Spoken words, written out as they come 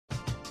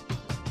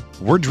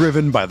We're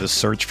driven by the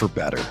search for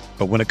better.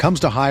 But when it comes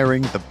to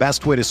hiring, the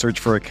best way to search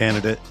for a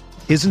candidate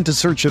isn't to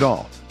search at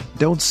all.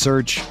 Don't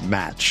search,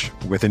 match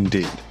with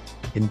Indeed.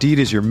 Indeed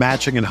is your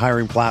matching and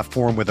hiring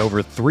platform with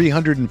over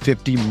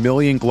 350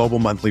 million global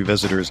monthly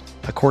visitors,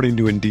 according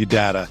to Indeed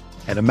data,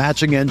 and a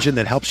matching engine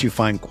that helps you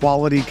find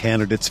quality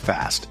candidates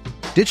fast.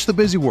 Ditch the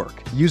busy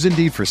work. Use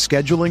Indeed for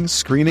scheduling,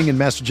 screening, and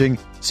messaging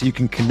so you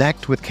can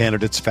connect with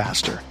candidates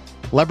faster.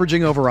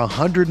 Leveraging over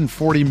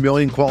 140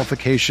 million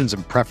qualifications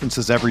and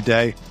preferences every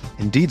day,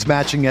 Indeed's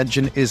matching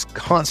engine is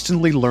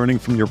constantly learning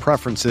from your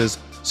preferences,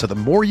 so the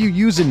more you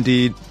use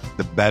Indeed,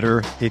 the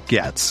better it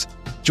gets.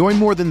 Join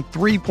more than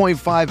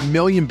 3.5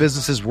 million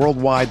businesses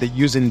worldwide that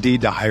use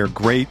Indeed to hire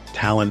great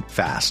talent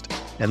fast.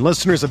 And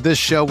listeners of this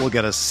show will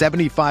get a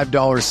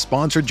 $75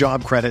 sponsored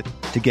job credit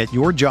to get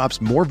your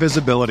jobs more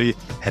visibility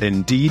at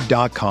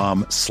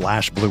Indeed.com/Blue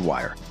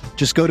Wire.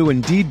 Just go to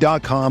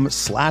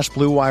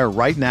Indeed.com/Blue Wire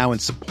right now and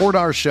support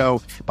our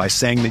show by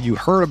saying that you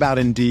heard about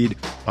Indeed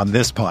on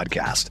this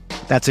podcast.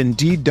 That's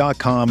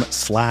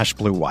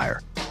Indeed.com/Blue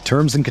Wire.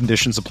 Terms and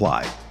conditions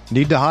apply.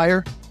 Need to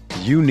hire?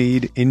 You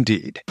need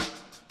Indeed.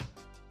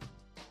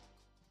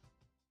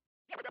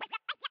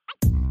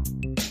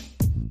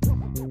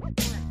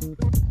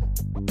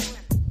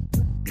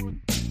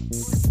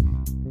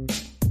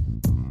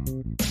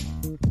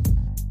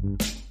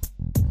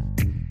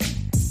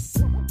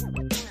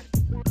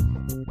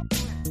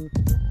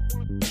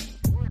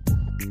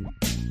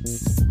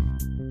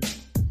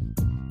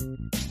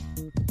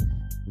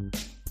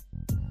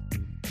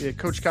 Yeah,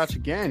 Coach Koch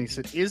again. He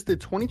said, is the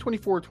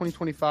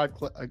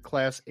 2024-2025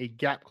 class a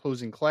gap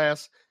closing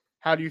class?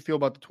 How do you feel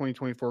about the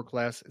 2024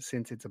 class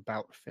since it's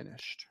about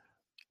finished?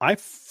 I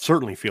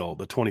certainly feel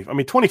the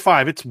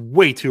 25, it's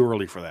way too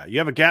early for that. You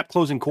have a gap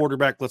closing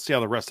quarterback. Let's see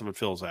how the rest of it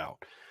fills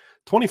out.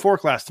 24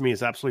 class to me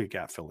is absolutely a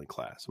gap filling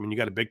class. I mean, you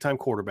got a big time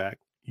quarterback.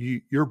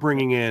 You're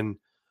bringing in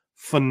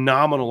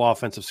phenomenal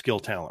offensive skill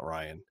talent,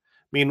 Ryan. I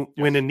mean,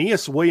 when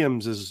Aeneas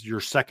Williams is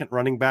your second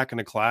running back in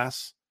a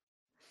class,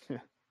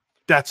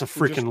 that's a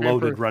freaking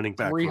loaded running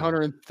back.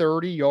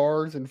 330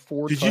 yards and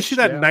 4 Did you see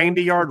that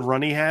 90-yard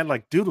run he had?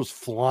 Like, dude was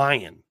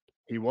flying.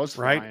 He was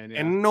right? flying,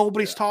 yeah. And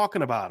nobody's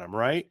talking about him,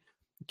 right?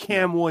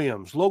 Cam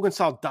Williams, Logan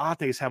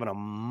Saldate is having a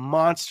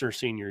monster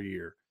senior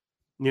year.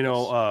 You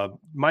know,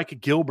 Micah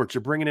Gilbert,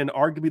 you're bringing in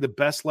arguably the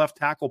best left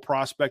tackle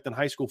prospect in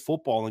high school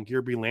football in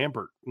Gearby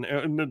Lambert,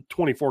 in the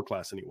 24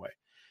 class anyway.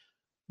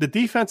 The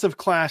defensive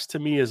class to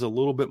me is a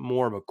little bit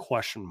more of a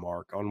question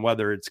mark on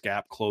whether it's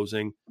gap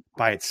closing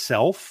by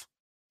itself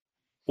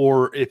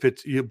or if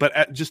it's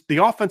but just the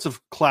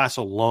offensive class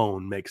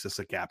alone makes this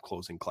a gap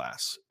closing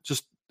class.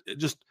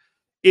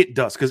 It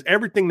does, because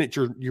everything that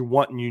you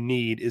want and you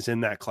need is in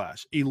that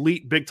class.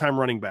 Elite big time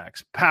running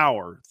backs,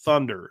 power,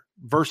 thunder,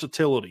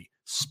 versatility,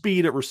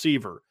 speed at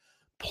receiver,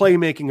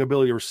 playmaking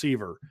ability at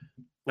receiver,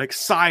 like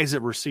size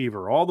at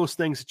receiver, all those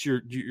things that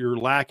you're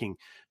lacking.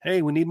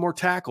 Hey, we need more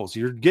tackles.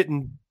 You're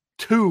getting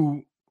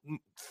two,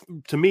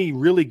 to me,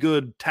 really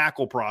good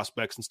tackle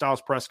prospects in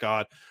Styles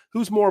Prescott,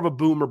 who's more of a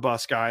boom or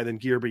bust guy than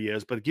Gearby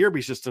is, but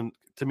Gearby's just,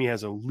 to me,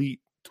 has elite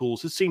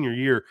tools. His senior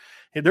year,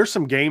 hey, there's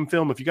some game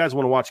film. If you guys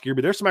want to watch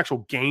Gearby, there's some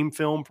actual game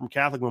film from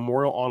Catholic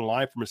Memorial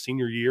online from his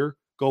senior year.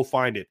 Go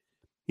find it.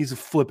 He's a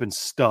flipping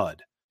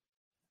stud.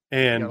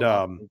 And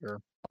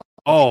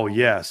oh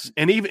yes,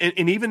 and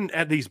even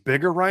at these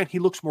bigger, Ryan, he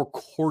looks more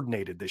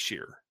coordinated this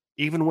year,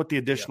 even with the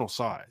additional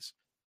size.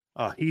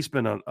 He's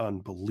been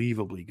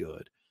unbelievably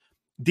good.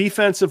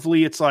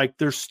 Defensively, it's like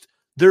there's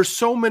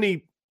so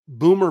many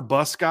boomer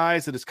bust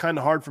guys that it's kind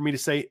of hard for me to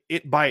say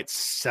it by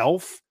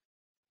itself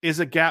is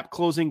a gap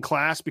closing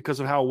class because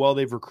of how well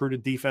they've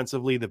recruited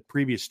defensively the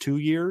previous 2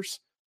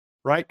 years,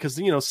 right? Because,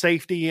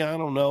 safety, I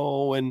don't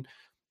know. And,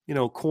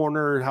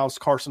 corner, how's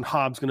Carson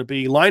Hobbs going to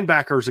be?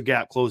 Linebacker is a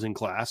gap closing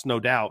class, no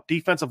doubt.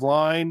 Defensive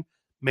line,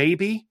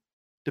 maybe,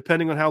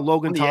 depending on how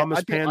Logan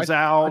Thomas pans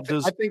out.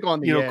 I think on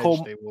the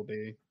edge they will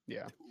be.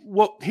 Yeah.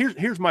 Well,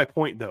 here's my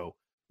point, though.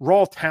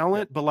 Raw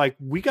talent, but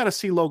we got to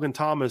see Logan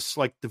Thomas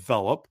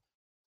develop.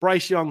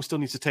 Bryce Young still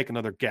needs to take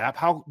another gap.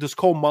 How does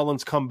Cole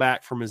Mullins come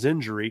back from his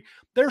injury?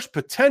 There's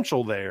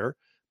potential there,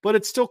 but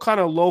it's still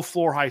kind of low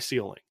floor, high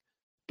ceiling.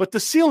 But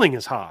the ceiling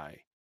is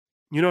high.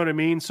 You know what I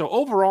mean? So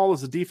overall,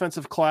 as a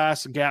defensive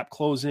class, gap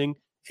closing,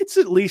 it's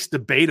at least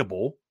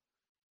debatable.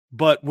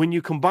 But when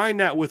you combine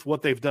that with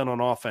what they've done on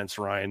offense,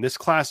 Ryan, this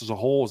class as a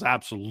whole is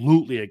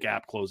absolutely a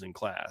gap closing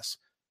class.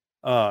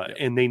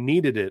 And they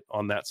needed it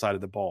on that side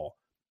of the ball.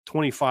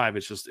 25,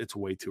 it's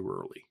way too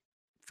early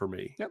for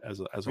me. Yep.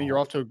 You're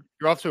off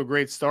to a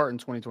great start in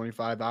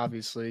 2025.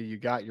 Obviously, you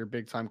got your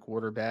big time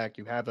quarterback.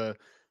 You have a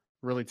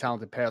really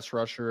talented pass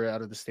rusher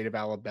out of the state of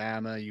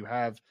Alabama. You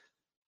have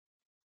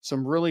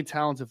some really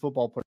talented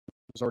football players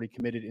already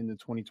committed in the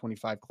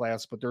 2025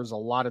 class, but there's a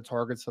lot of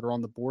targets that are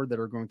on the board that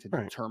are going to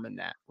determine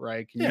that,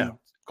 right? Can you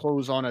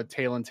close on a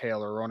Talon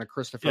Taylor or on a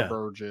Christopher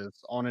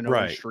Burgess, on an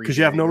Owen Street? Because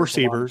you have no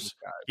receivers,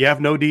 you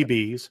have no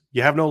DBs,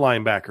 you have no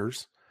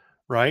linebackers.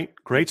 Right.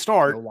 Great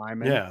start. No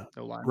linemen. Yeah.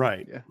 No linemen.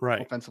 Right. Yeah.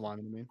 Right. Offensive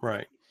linemen, I mean.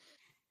 Right.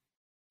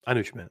 I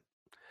knew what you meant.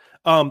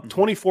 Mhm.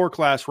 24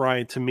 class,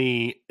 Ryan, to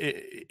me,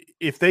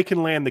 if they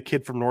can land the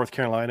kid from North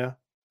Carolina,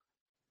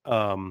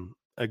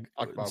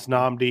 it's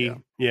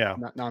Nnamdi, yeah,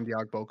 Nnamdi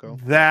Agboko.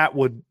 that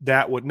would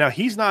now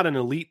he's not an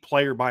elite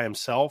player by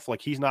himself,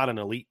 like he's not an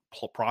elite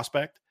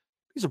prospect.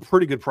 He's a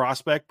pretty good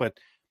prospect, but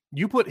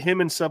you put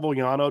him and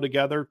Sevillano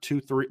together,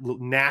 2-3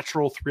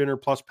 natural 300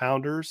 plus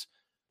pounders,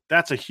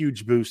 that's a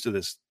huge boost to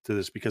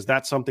this because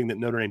that's something that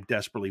Notre Dame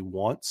desperately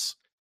wants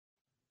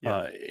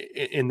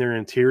in their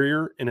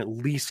interior, and at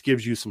least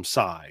gives you some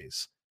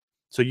size.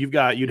 So you'd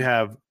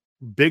have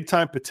big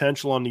time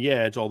potential on the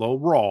edge, although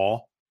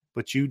raw,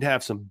 but you'd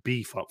have some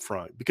beef up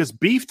front, because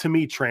beef to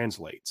me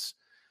translates,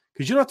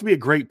 because you don't have to be a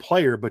great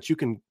player, but you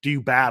can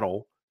do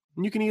battle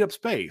and you can eat up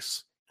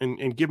space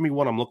and give me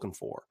what I'm looking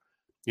for,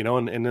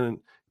 and then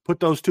put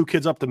those two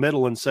kids up the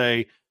middle and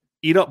say,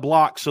 eat up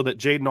blocks so that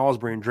Jaden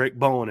Osbury and Drake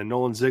Bowen and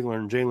Nolan Ziegler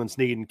and Jalen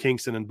Sneed and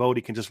Kingston and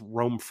Bodie can just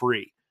roam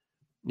free.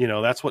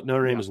 That's what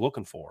Notre Dame is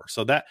looking for.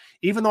 So that,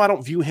 even though I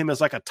don't view him as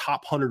like a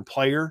top 100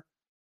 player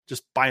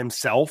just by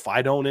himself,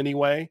 I don't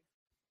anyway,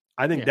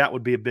 I think that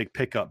would be a big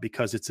pickup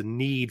because it's a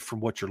need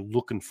from what you're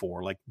looking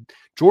for. Like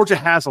Georgia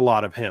has a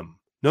lot of him.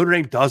 Notre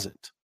Dame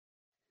doesn't.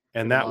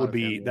 And that would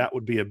be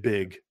a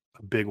big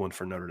one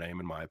for Notre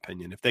Dame, in my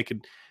opinion. If they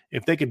could,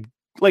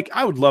 like,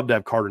 I would love to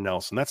have Carter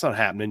Nelson. That's not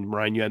happening.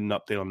 Ryan, you had an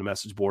update on the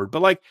message board,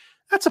 but like,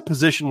 that's a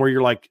position where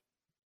you're like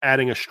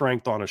adding a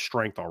strength on a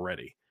strength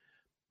already.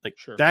 Like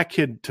that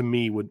kid to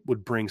me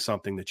would bring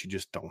something that you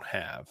just don't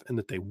have and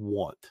that they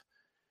want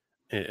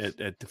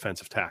at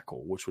defensive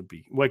tackle, which would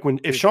be like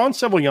if Sean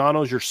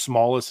Sevillano is your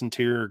smallest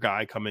interior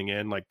guy coming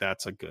in, like Well,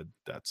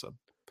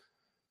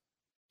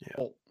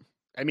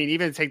 I mean,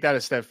 even take that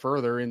a step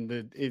further in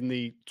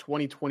the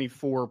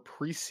 2024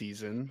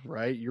 preseason,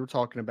 right? You're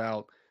talking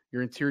about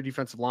your interior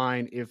defensive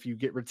line. If you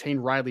retain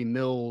Riley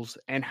Mills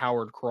and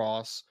Howard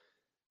Cross,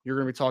 you're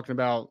going to be talking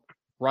about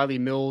Riley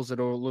Mills at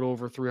a little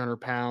over 300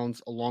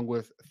 pounds, along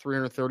with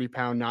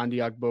 330-pound Nnamdi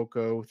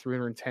Agboko,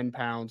 310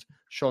 pounds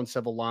Sean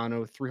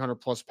Sevillano,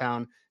 300-plus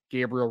pound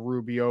Gabriel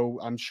Rubio.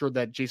 I'm sure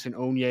that Jason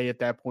Onye at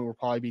that point will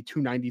probably be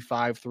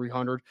 295,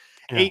 300.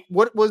 Yeah.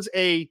 What was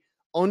a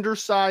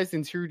undersized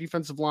interior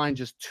defensive line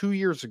just 2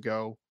 years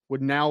ago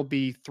would now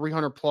be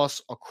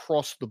 300-plus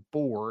across the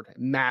board.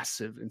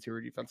 Massive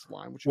interior defensive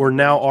line. Which we're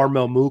now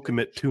Armel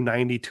Mukim at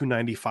 290,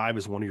 295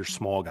 is one of your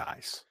small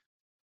guys.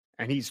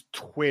 And he's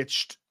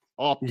twitched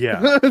up.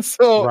 Yeah.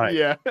 So right.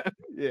 Yeah.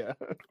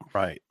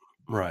 Right.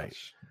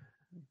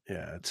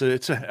 Yeah.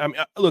 I mean,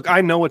 look, I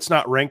know it's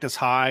not ranked as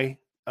high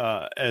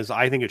as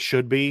I think it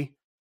should be.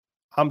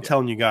 I'm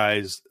telling you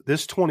guys,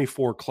 this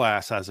 24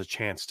 class has a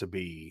chance to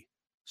be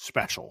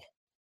special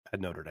at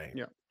Notre Dame.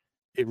 Yeah.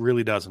 It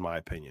really does, in my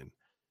opinion.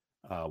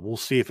 We'll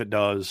see if it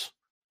does.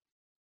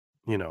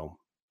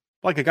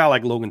 Like a guy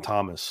like Logan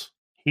Thomas,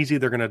 he's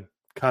either going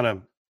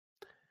to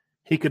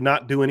he could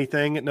not do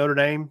anything at Notre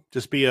Dame,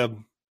 just be a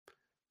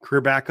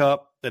career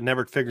backup that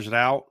never figures it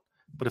out.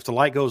 But if the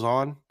light goes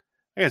on,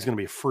 that guy's going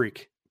to be a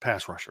freak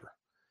pass rusher.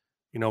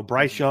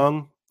 Bryce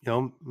Young,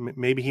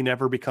 maybe he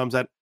never becomes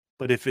that.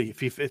 But if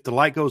the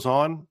light goes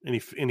on and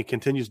he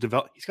continues to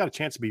develop, he's got a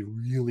chance to be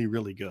really,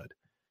 really good.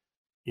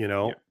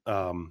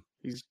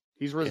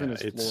 He's risen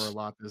his floor a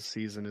lot this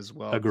season as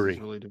well. Agree.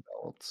 He's really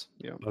developed.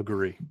 Yeah.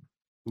 Agree.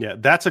 Yeah,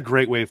 that's a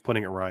great way of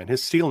putting it, Ryan.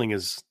 His ceiling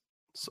is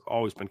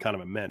always been kind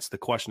of immense. The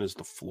question is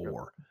the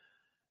floor.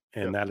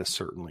 And that is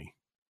certainly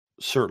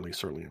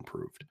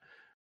improved.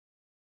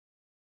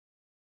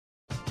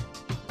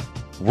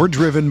 We're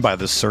driven by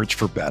the search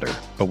for better.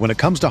 But when it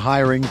comes to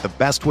hiring, the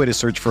best way to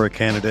search for a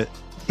candidate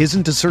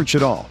isn't to search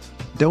at all.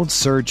 Don't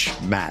search,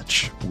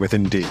 match with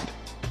Indeed.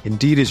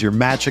 Indeed is your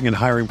matching and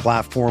hiring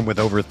platform with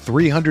over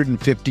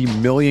 350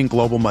 million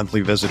global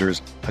monthly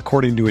visitors,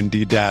 according to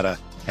Indeed data,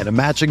 and a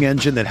matching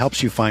engine that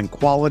helps you find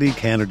quality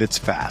candidates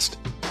fast.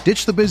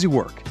 Ditch the busy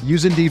work.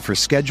 Use Indeed for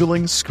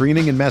scheduling,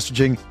 screening, and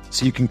messaging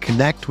so you can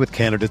connect with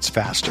candidates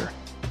faster.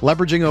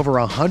 Leveraging over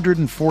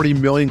 140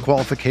 million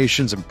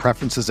qualifications and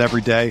preferences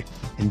every day,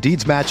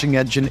 Indeed's matching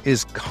engine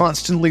is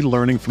constantly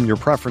learning from your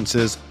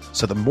preferences,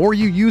 so the more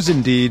you use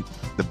Indeed,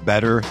 the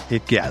better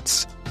it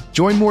gets.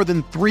 Join more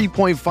than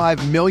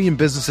 3.5 million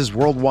businesses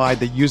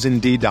worldwide that use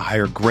Indeed to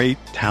hire great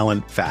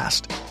talent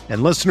fast.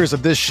 And listeners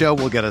of this show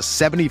will get a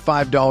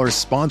 $75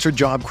 sponsored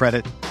job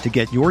credit to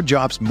get your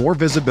jobs more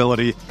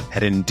visibility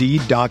at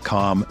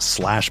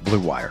Indeed.com/Blue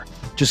Wire.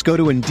 Just go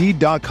to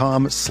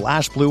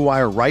Indeed.com/Blue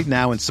Wire right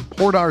now and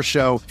support our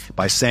show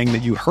by saying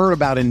that you heard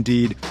about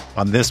Indeed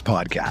on this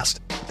podcast.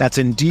 That's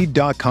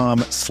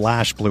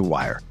Indeed.com/Blue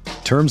Wire.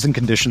 Terms and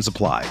conditions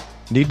apply.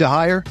 Need to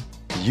hire?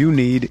 You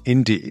need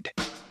Indeed.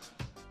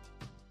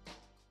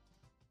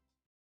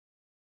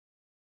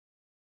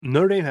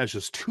 Notre Dame has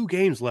just 2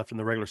 games left in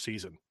the regular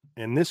season,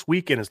 and this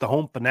weekend is the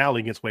home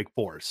finale against Wake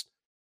Forest.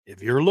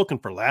 If you're looking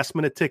for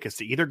last-minute tickets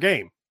to either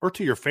game or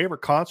to your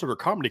favorite concert or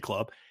comedy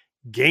club,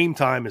 Game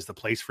Time is the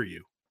place for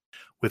you.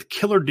 With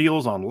killer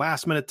deals on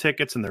last-minute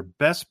tickets and their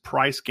best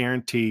price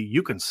guarantee,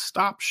 you can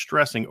stop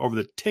stressing over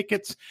the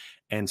tickets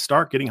and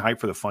start getting hyped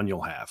for the fun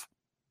you'll have.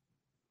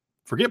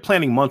 Forget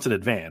planning months in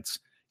advance.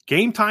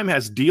 Game Time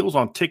has deals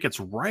on tickets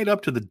right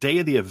up to the day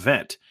of the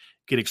event.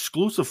 Get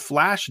exclusive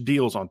flash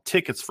deals on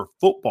tickets for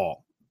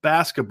football,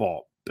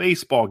 basketball,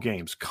 baseball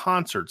games,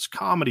 concerts,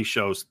 comedy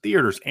shows,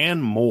 theaters,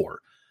 and more.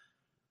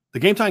 The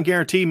Game Time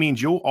guarantee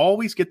means you'll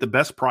always get the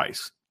best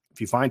price.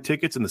 If you find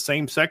tickets in the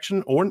same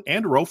section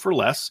and row for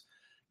less,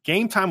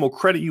 Game Time will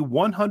credit you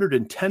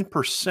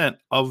 110%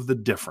 of the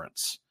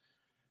difference.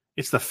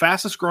 It's the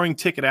fastest growing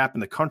ticket app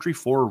in the country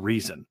for a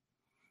reason.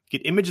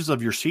 Get images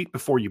of your seat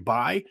before you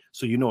buy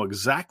so you know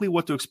exactly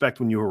what to expect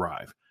when you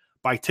arrive.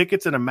 Buy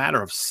tickets in a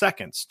matter of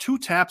seconds, 2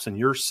 taps and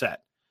you're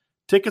set.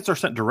 Tickets are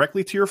sent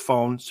directly to your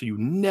phone so you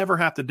never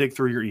have to dig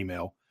through your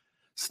email.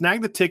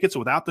 Snag the tickets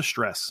without the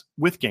stress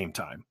with Game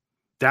Time.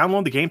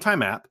 Download the Game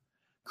Time app,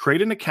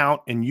 create an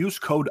account, and use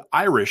code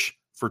IRISH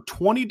for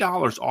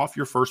 $20 off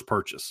your first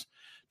purchase.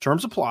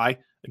 Terms apply.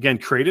 Again,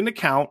 create an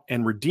account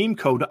and redeem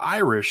code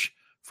IRISH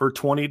for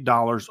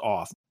 $20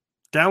 off.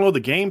 Download the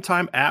Game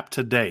Time app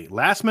today.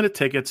 Last minute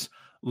tickets,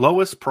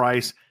 lowest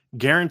price,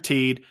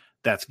 guaranteed.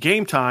 That's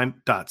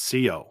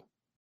gametime.co.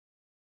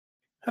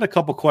 Had a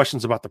couple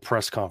questions about the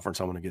press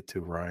conference I want to get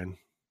to, Ryan.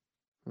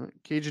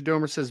 Cage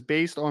Domer says,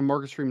 based on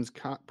Marcus Freeman's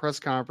press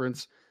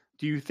conference,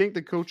 do you think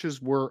the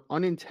coaches were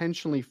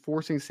unintentionally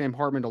forcing Sam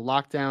Hartman to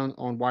lock down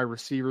on wide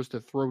receivers to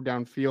throw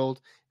downfield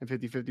and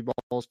 50-50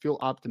 balls? Feel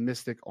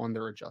optimistic on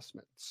their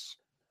adjustments.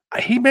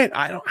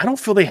 I don't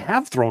feel they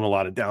have thrown a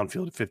lot of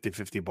downfield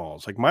 50-50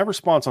 balls. Like, my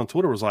response on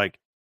Twitter was like,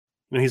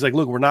 he's like,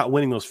 look, we're not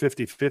winning those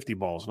 50-50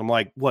 balls. And I'm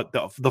like, what,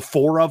 the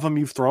 4 of them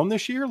you've thrown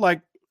this year?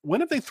 Like,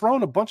 when have they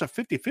thrown a bunch of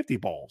 50-50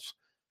 balls?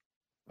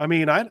 I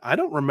mean, I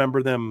don't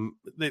remember them.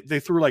 They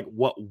threw like,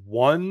 what,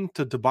 1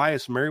 to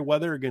Tobias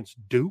Merriweather against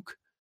Duke?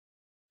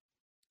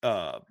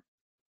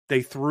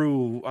 They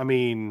threw,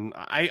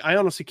 I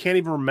honestly can't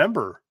even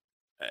remember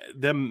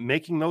them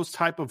making those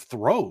type of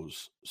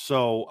throws.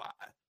 So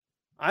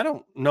I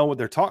don't know what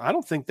they're talking. I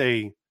don't think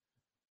they,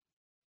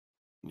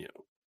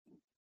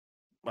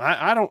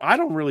 I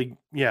don't really,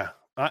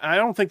 I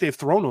don't think they've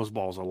thrown those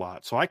balls a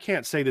lot. So I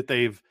can't say that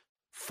they've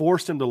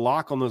forced him to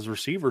lock on those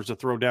receivers to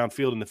throw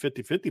downfield in the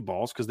 50-50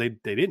 balls because they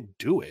didn't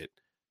do it.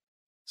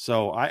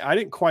 So I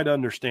didn't quite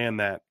understand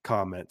that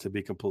comment, to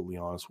be completely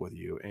honest with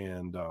you.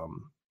 And,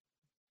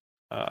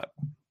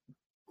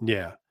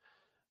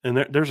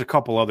 and there's a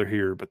couple other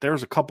here, but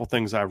there's a couple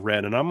things I've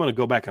read, and I'm going to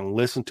go back and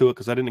listen to it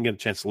because I didn't get a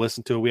chance to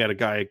listen to it. We had a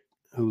guy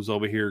who's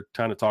over here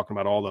kind of talking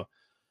about all the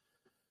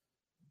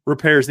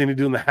repairs they need to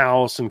do in the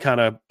house and kind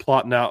of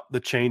plotting out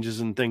the changes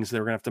and things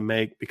they're going to have to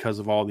make because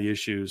of all the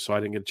issues. So I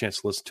didn't get a chance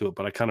to listen to it,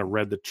 but I kind of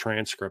read the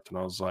transcript and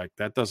I was like,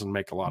 that doesn't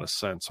make a lot of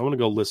sense. So I'm going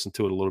to go listen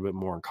to it a little bit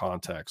more in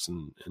context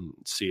and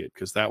see it,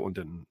 because that one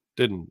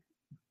didn't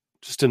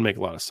make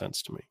a lot of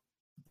sense to me.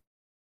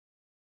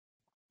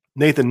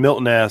 Nathan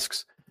Milton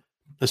asks,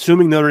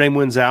 assuming Notre Dame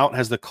wins out,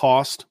 has the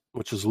cost,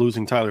 which is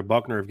losing Tyler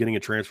Buckner, of getting a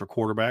transfer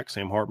quarterback,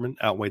 Sam Hartman,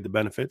 outweighed the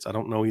benefits? I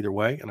don't know either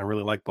way, and I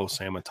really like both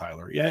Sam and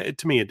Tyler. Yeah,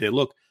 to me it did.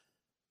 Look,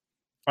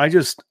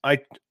 I've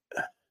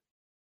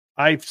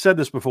said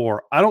this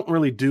before. I don't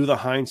really do the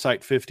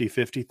hindsight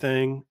 50-50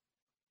 thing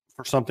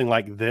for something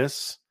like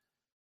this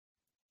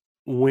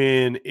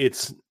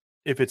if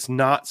it's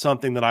not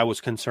something that I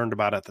was concerned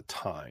about at the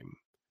time.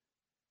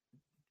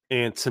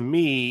 And to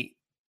me,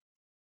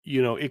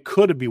 it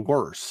could be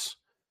worse.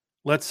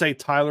 Let's say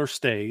Tyler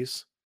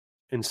stays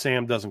and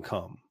Sam doesn't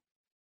come,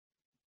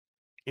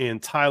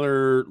 and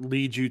Tyler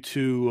leads you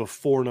to a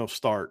 4-0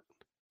 start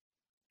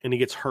and he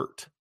gets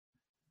hurt.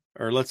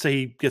 Or let's say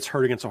he gets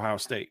hurt against Ohio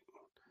State.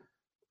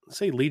 Let's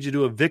say he leads you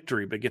to a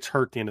victory but gets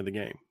hurt at the end of the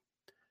game.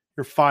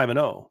 You're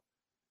 5-0.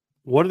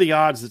 What are the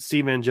odds that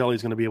Steve Angeli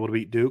is going to be able to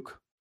beat Duke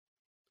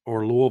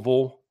or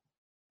Louisville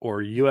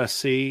or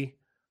USC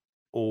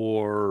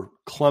or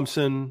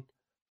Clemson?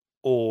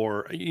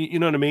 Or, you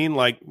know what I mean?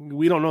 Like,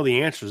 we don't know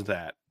the answers to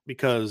that,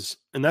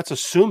 and that's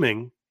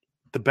assuming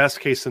the best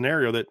case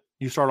scenario that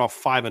you start off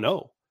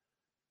 5-0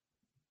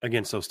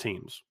 against those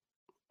teams.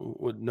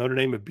 Would Notre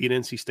Dame have beat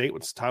NC State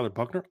with Tyler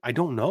Buckner? I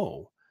don't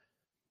know.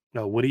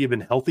 No, would he have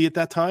been healthy at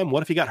that time?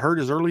 What if he got hurt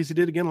as early as he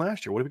did again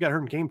last year? What if he got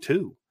hurt in game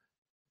 2?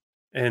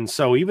 And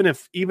so even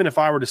if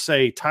I were to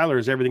say Tyler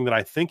is everything that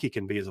I think he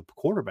can be as a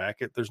quarterback,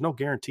 there's no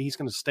guarantee he's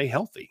going to stay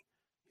healthy.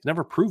 He's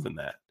never proven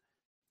that.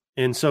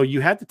 And so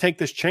you had to take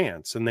this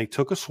chance, and they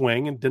took a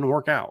swing and didn't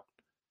work out.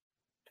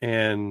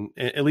 And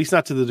at least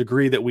not to the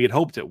degree that we had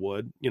hoped it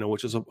would,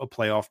 which is a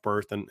playoff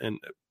berth and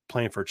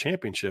playing for a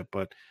championship.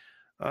 But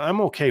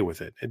I'm okay with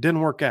it. It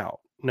didn't work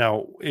out.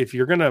 Now, if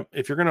you're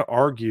gonna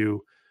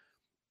argue,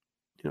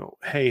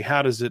 hey,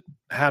 how does it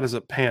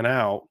pan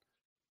out?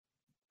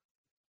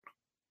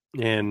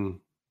 And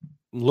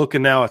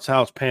looking now at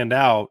how it's panned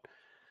out,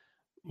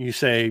 you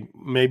say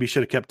maybe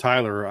should have kept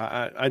Tyler.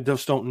 I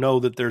just don't know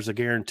that there's a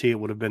guarantee it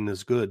would have been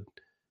this good.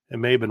 It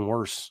may have been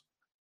worse.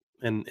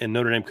 And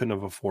Notre Dame couldn't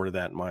have afforded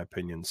that, in my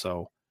opinion.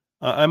 So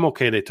I'm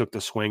okay they took the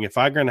swing. If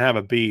I'm going to have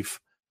a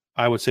beef,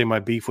 I would say my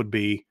beef would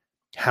be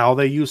how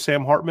they use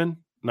Sam Hartman,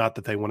 not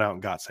that they went out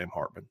and got Sam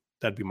Hartman.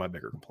 That'd be my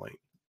bigger complaint.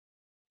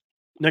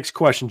 Next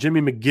question.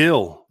 Jimmy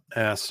McGill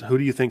asks, who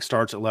do you think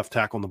starts at left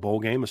tackle in the bowl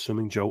game,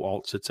 assuming Joe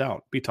Alt sits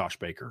out? Be Tosh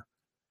Baker.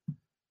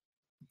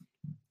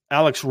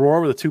 Alex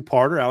Rohr with a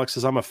two-parter. Alex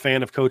says, I'm a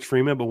fan of Coach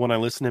Freeman, but when I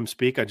listen to him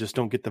speak, I just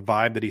don't get the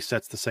vibe that he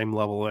sets the same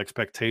level of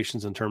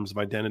expectations in terms of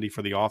identity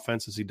for the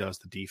offense as he does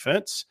the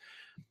defense.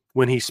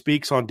 When he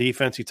speaks on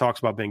defense, he talks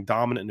about being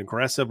dominant and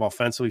aggressive.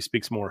 Offensively, he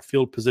speaks more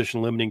field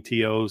position, limiting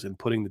TOs, and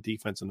putting the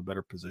defense into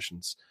better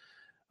positions.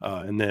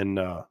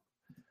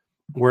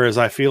 Whereas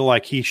I feel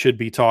like he should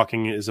be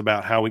talking is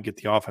about how we get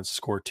the offense to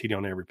score a TD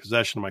on every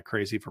possession. Am I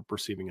crazy for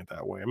perceiving it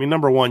that way? I mean,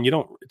 number one,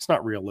 it's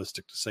not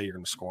realistic to say you're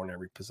going to score on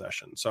every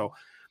possession. So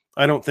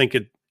I don't think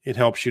it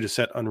helps you to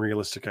set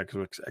unrealistic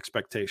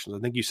expectations. I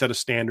think you set a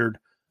standard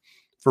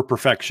for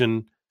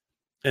perfection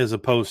as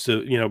opposed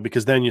to,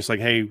 because then you're just like,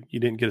 hey, you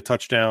didn't get a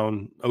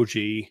touchdown, OG.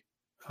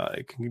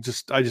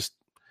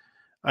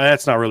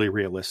 That's not really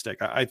realistic.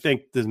 I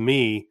think to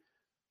me,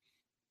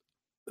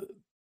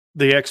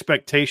 the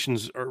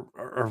expectations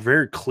are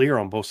very clear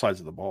on both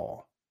sides of the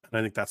ball. And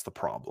I think that's the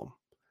problem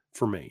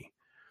for me,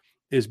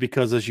 is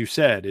because, as you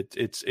said,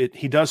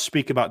 he does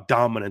speak about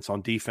dominance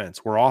on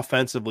defense, where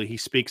offensively he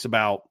speaks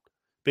about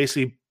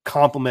basically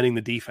complementing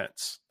the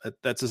defense.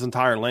 That's his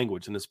entire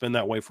language. And it's been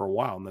that way for a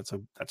while. And that's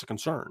a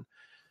concern.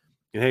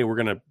 And hey, we're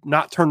going to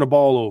not turn the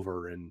ball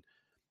over.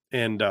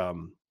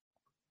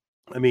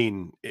 I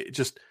mean,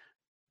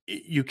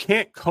 you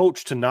can't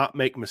coach to not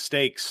make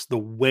mistakes the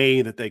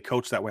way that they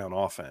coach that way on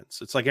offense.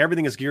 It's like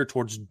everything is geared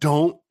towards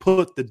don't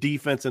put the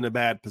defense in a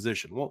bad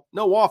position. Well,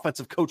 no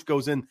offensive coach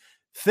goes in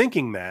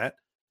thinking that.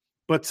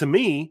 But to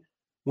me,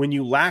 when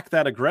you lack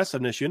that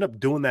aggressiveness, you end up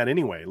doing that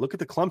anyway. Look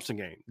at the Clemson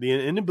game. The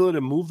inability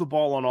to move the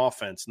ball on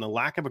offense and the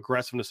lack of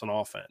aggressiveness on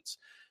offense.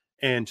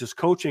 And just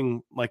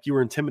coaching like you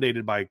were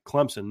intimidated by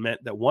Clemson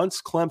meant that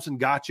once Clemson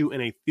got you in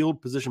a field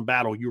position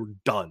battle, you were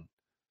done.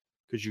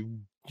 Because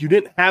you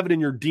didn't have it in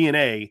your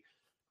DNA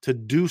to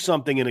do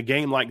something in a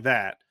game like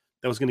that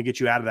was going to get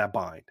you out of that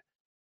bind.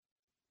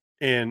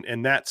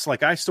 And that's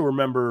like, I still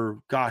remember,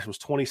 gosh, it was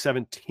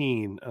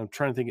 2017. I'm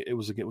trying to think,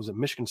 was it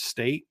Michigan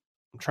State?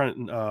 I'm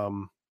trying to, I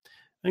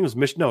think it was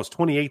Michigan. No, it's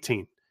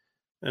 2018.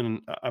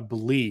 And I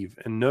believe,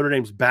 and Notre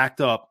Dame's backed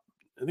up.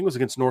 I think it was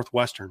against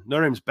Northwestern.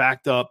 Notre Dame's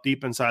backed up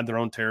deep inside their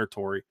own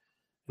territory.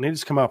 And they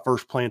just come out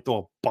first play and throw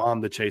a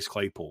bomb to Chase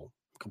Claypool,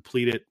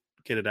 complete it,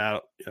 get it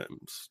out.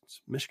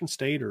 Michigan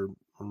State or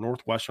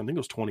Northwestern. I think it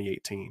was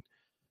 2018.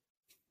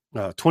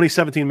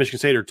 2017 Michigan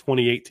State or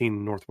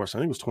 2018 Northwestern.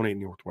 I think it was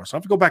 2018 Northwestern. I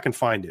have to go back and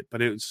find it,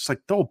 but it was just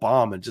like throw a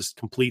bomb and just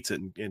completes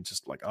it and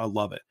just like, I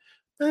love it.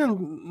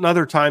 And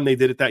another time they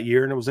did it that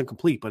year and it was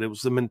incomplete, but it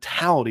was the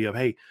mentality of,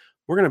 hey,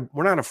 we're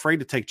not afraid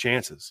to take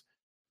chances.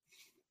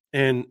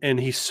 And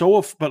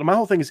but my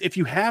whole thing is, if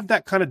you have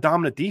that kind of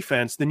dominant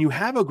defense, then you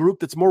have a group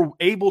that's more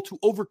able to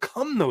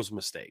overcome those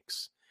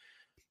mistakes.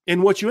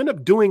 And what you end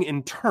up doing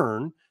in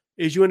turn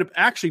is you end up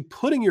actually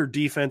putting your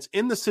defense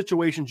in the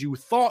situations you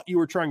thought you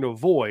were trying to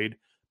avoid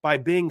by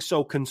being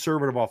so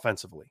conservative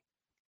offensively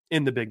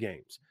in the big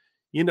games.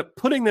 You end up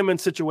putting them in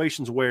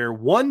situations where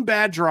one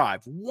bad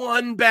drive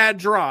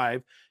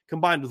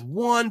combined with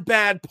one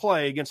bad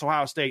play against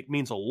Ohio State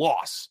means a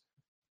loss,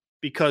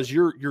 because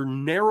your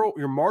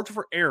margin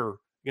for error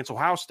against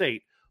Ohio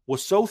State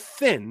was so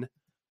thin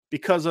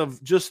because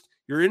of just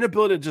your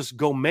inability to just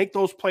go make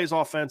those plays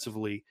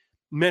offensively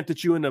meant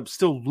that you end up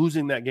still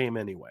losing that game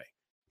anyway.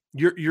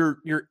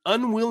 Your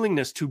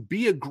unwillingness to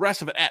be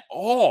aggressive at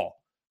all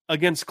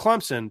against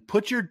Clemson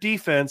put your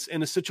defense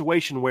in a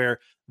situation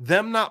where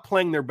them not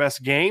playing their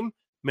best game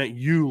meant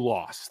you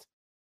lost.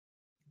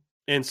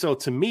 And so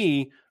to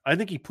me, I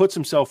think he puts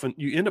himself in,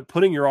 you end up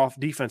putting your off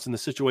defense in the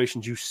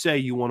situations you say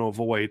you want to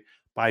avoid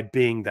by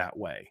being that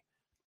way.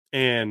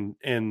 And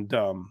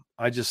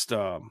I just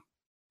don't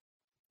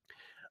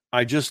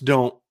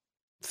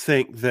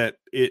think that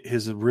it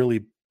has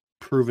really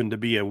proven to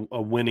be a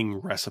winning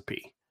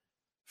recipe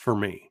for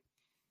me.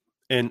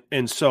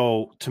 And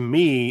so to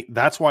me,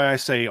 that's why I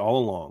say all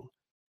along,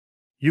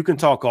 you can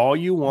talk all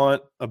you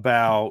want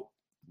about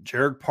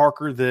Jared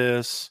Parker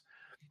this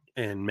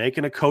and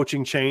making a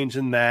coaching change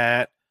in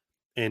that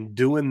and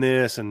doing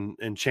this and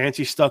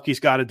Chancey Stuckey's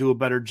got to do a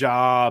better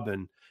job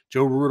and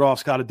Joe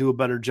Rudolph's got to do a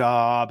better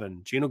job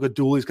and Gino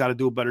Gadouli's got to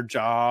do a better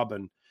job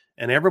and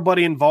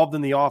everybody involved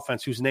in the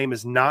offense whose name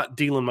is not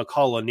Dylan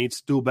McCullough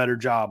needs to do a better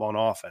job on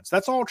offense.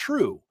 That's all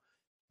true.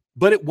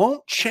 But it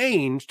won't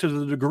change to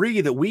the degree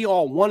that we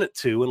all want it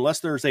to unless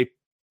there's a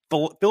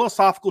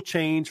philosophical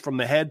change from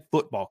the head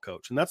football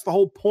coach. And that's the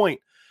whole point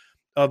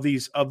of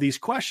these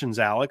questions,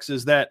 Alex,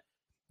 is that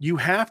you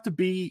have to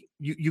be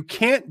you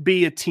can't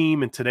be a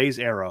team in today's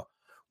era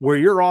where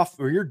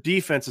your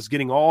defense is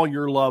getting all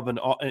your love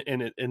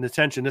and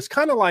attention. It's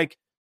kind of like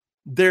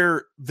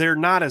they're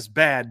not as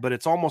bad, but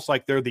it's almost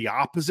like they're the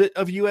opposite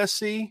of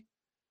USC.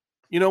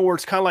 Where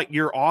it's kind of like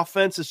your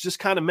offense is just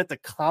kind of meant to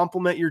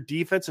complement your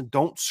defense and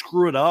don't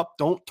screw it up.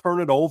 Don't turn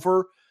it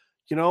over,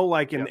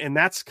 and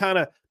that's kind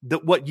of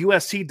what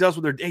USC does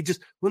with their, hey,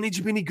 just, we don't need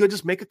you to be any good.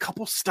 Just make a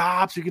couple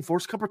stops. You can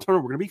force a couple of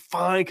turnovers. We're going to be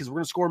fine because we're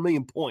going to score 1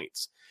 million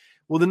points.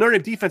 Well, the Notre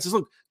Dame defense is,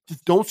 look,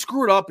 Just don't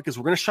screw it up because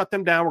we're going to shut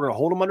them down. We're going to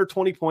hold them under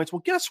 20 points.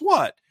 Well, guess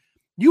what?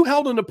 You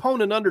held an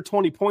opponent under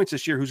 20 points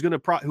this year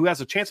who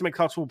has a chance to make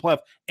college football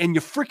playoff, and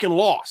you freaking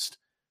lost,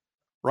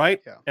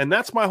 right? Yeah. And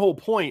that's my whole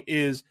point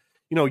is,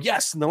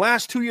 yes, in the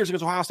last 2 years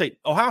against Ohio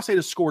State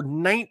has scored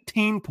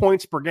 19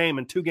 points per game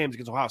in 2 games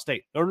against Ohio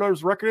State. Notre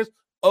Dame's record is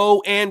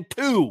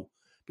 0-2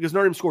 because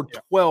Notre Dame scored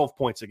 12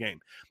 points a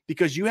game.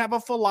 Because you have a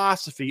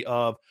philosophy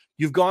of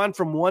you've gone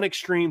from one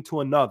extreme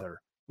to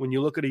another when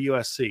you look at a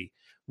USC,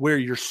 where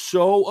you're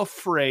so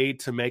afraid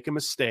to make a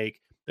mistake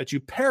that you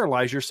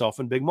paralyze yourself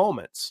in big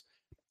moments.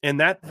 And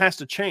that has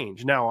to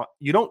change. Now,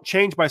 you don't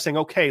change by saying,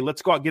 okay,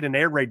 let's go out and get an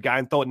air raid guy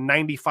and throw it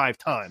 95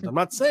 times. I'm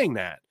not saying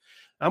that.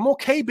 I'm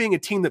okay being a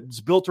team that's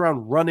built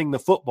around running the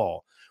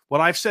football. What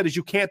I've said is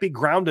you can't be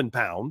ground and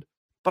pound,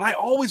 but I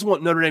always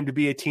want Notre Dame to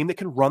be a team that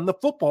can run the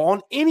football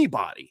on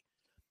anybody.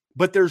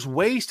 But there's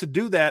ways to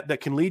do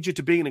that can lead you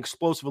to being an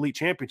explosive elite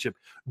championship.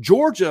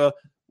 Georgia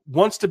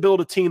wants to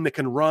build a team that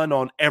can run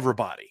on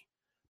everybody.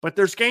 But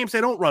there's games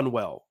they don't run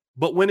well.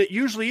 But when it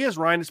usually is,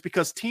 Ryan, it's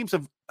because teams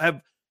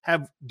have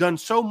done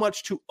so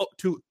much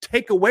to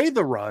take away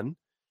the run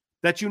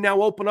that you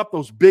now open up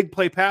those big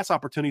play pass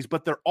opportunities,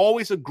 but they're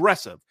always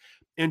aggressive.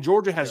 And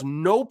Georgia has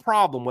no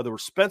problem, whether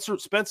it's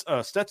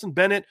Stetson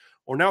Bennett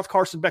or now it's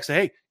Carson Beck, say,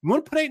 hey, you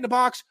want to put 8 in the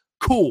box?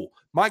 Cool.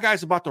 My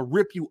guy's about to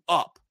rip you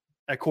up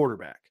at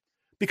quarterback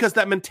because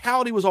that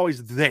mentality was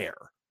always there.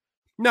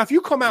 Now, if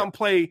you come out and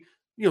play,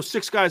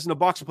 6 guys in the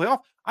box to play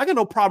off, I got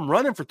no problem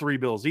running for 3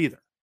 bills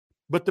either.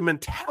 But the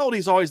mentality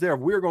is always there.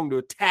 We're going to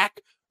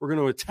attack. We're going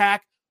to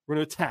attack. We're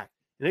going to attack.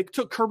 And it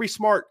took Kirby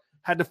Smart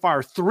had to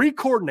fire 3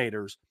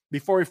 coordinators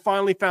before he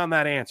finally found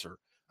that answer.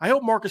 I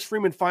hope Marcus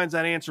Freeman finds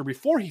that answer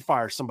before he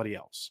fires somebody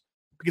else.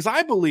 Because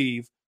I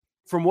believe,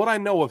 from what I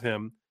know of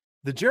him,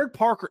 that Jared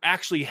Parker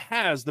actually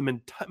has the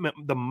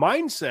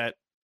mindset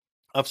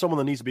of someone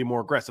that needs to be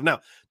more aggressive. Now,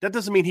 that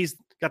doesn't mean he's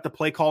got the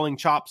play calling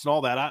chops and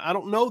all that. I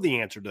don't know the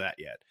answer to that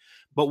yet.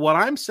 But what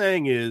I'm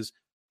saying is,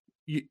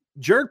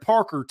 Jared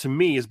Parker, to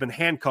me, has been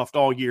handcuffed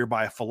all year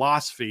by a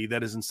philosophy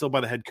that is instilled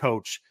by the head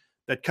coach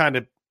that kind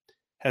of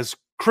has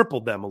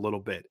crippled them a little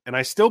bit. And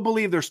I still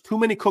believe there's too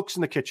many cooks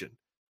in the kitchen.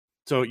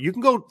 So you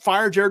can go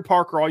fire Jared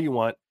Parker all you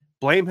want,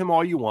 blame him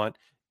all you want,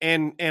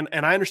 and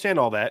I understand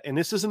all that. And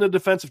this isn't a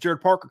defense of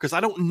Jared Parker because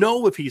I don't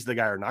know if he's the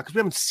guy or not because we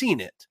haven't seen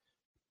it.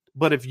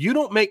 But if you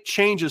don't make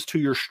changes to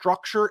your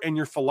structure and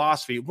your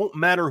philosophy, it won't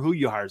matter who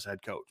you hire as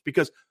head coach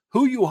because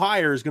who you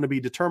hire is going to be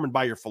determined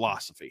by your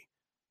philosophy.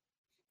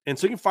 And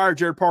so you can fire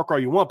Jared Parker all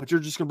you want, but you're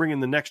just going to bring in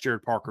the next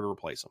Jared Parker to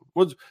replace him.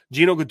 Was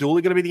Gino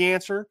Guidugli going to be the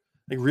answer?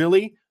 Like,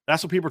 really?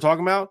 That's what people are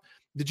talking about?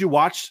 Did you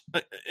watch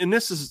 – and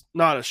this is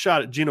not a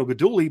shot at Gino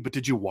Guidugli, but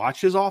did you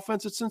watch his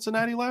offense at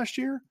Cincinnati last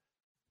year?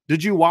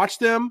 Did you watch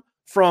them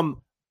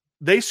from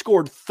 – they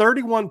scored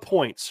 31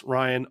 points,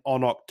 Ryan,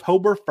 on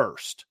October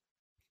 1st.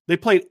 They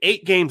played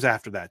 8 games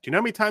after that. Do you know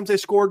how many times they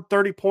scored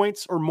 30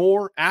 points or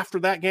more after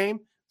that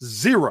game?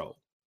 0.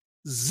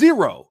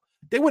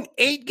 They won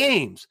 8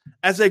 games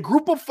as a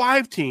group of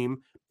 5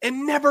 team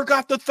and never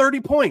got the 30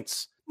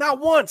 points. Not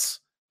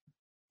once.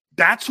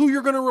 That's who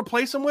you're going to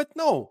replace them with?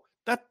 No,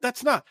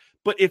 that's not.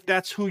 But if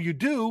that's who you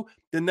do,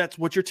 then that's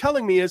what you're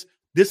telling me is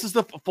this is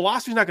the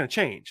philosophy is not going to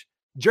change.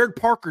 Jared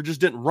Parker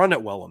just didn't run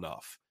it well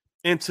enough.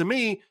 And to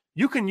me,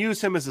 you can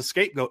use him as a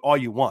scapegoat all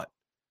you want.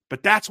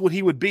 But that's what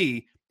he would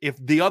be if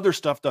the other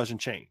stuff doesn't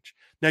change.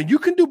 Now, you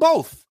can do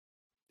both.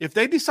 If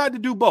they decide to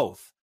do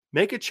both,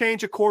 make a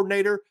change of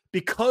coordinator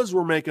because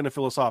we're making a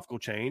philosophical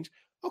change,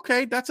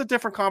 okay, that's a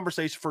different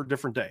conversation for a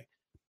different day.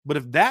 But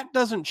if that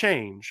doesn't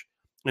change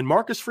and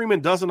Marcus Freeman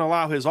doesn't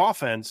allow his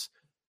offense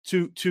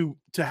to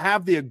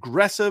have the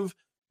aggressive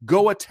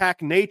go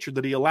attack nature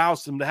that he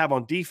allows them to have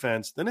on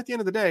defense, then at the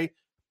end of the day,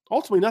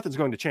 ultimately nothing's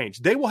going to change.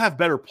 They will have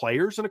better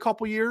players in a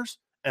couple years,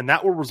 and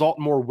that will result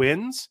in more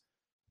wins,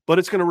 but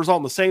it's going to result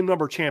in the same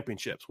number of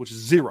championships, which is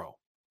 0,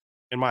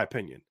 in my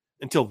opinion,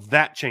 until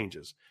that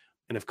changes.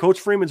 And if Coach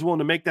Freeman's willing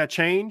to make that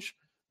change,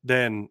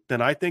 then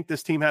I think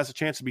this team has a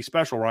chance to be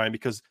special, Ryan,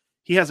 because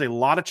he has a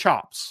lot of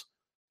chops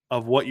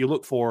of what you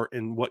look for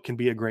and what can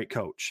be a great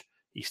coach.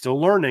 He's still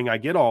learning. I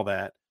get all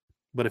that.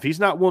 But if he's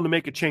not willing to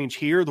make a change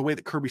here, the way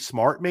that Kirby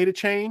Smart made a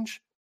change,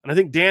 and I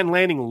think Dan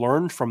Lanning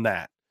learned from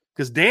that,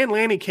 because Dan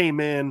Lanning came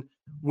in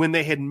when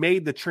they had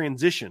made the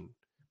transition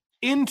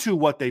into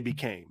what they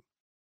became.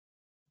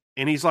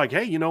 And he's like,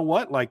 hey, you know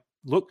what? Like,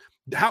 look,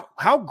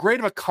 how great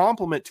of a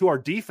compliment to our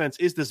defense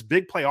is this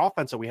big play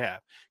offense that we have?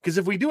 Because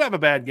if we do have a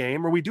bad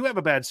game or we do have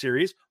a bad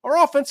series, our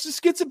offense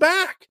just gets it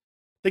back.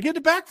 They get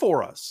it back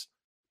for us.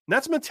 And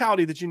that's a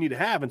mentality that you need to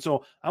have. And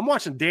so I'm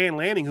watching Dan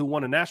Lanning, who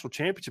won a national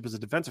championship as a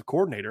defensive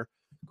coordinator,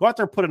 go out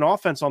there and put an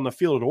offense on the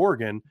field at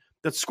Oregon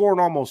that's scoring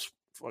almost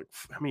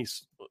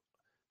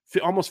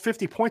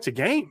 50 points a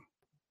game.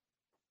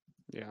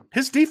 Yeah.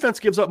 His defense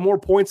gives up more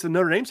points than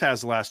Notre Dame's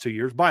has the last 2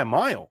 years by a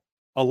mile,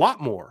 a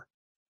lot more.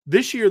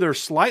 This year, they're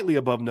slightly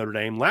above Notre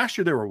Dame. Last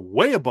year, they were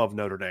way above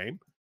Notre Dame,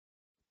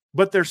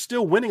 but they're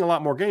still winning a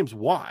lot more games.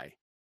 Why?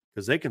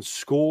 Because they can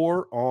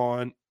score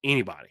on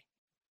anybody.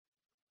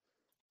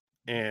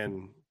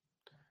 And,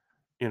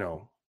 you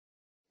know,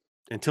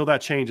 until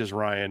that changes,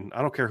 Ryan,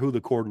 I don't care who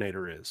the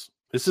coordinator is.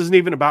 This isn't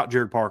even about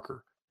Jared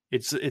Parker.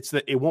 It's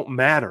that it won't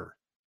matter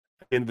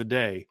at the end of the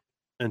day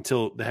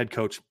until the head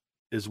coach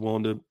is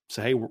willing to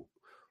say, hey,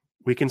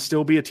 we can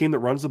still be a team that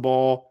runs the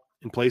ball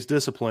and plays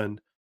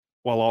disciplined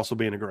while also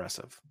being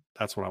aggressive.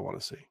 That's what I want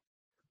to see.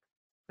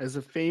 As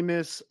a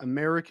famous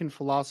American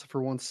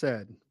philosopher once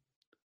said,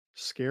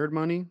 scared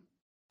money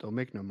don't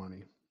make no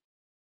money.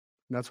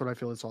 And that's what I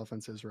feel this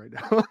offense is right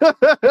now.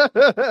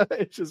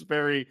 It's just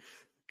very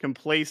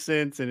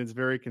complacent and it's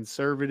very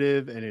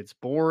conservative and it's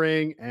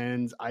boring.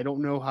 And I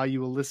don't know how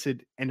you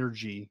elicit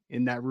energy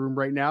in that room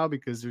right now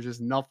because there's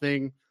just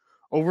nothing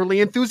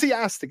overly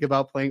enthusiastic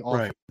about playing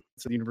offense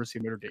at the University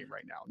of Notre Dame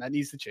right now. And that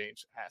needs to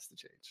change. It has to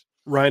change.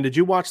 Ryan, did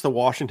you watch the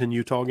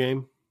Washington-Utah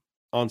game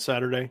on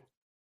Saturday?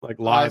 Like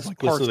live,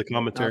 like listen to the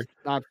commentary?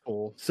 Not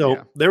full.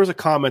 So there was a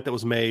comment that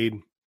was made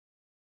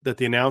that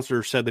the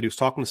announcer said that he was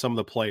talking to some of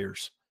the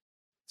players.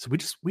 So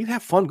we'd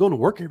have fun going to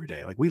work every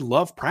day. Like we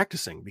love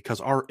practicing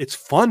because it's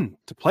fun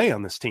to play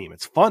on this team.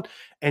 It's fun.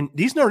 And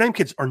these Notre Dame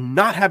kids are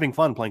not having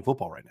fun playing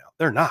football right now.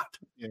 They're not.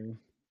 Yeah.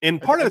 And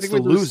part of it's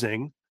the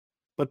losing,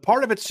 but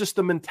part of it's just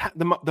the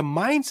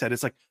mindset.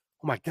 It's like,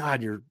 oh my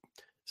God, your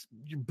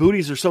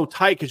booties are so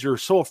tight because you're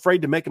so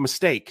afraid to make a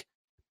mistake.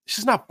 This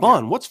is not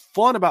fun. Yeah. What's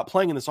fun about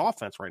playing in this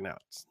offense right now?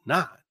 It's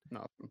not.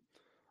 Nothing.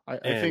 I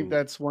think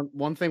that's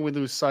one thing we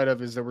lose sight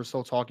of is that we're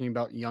still talking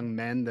about young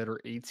men that are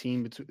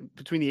 18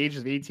 between the ages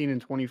of 18 and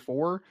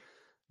 24.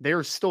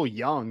 They're still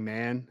young,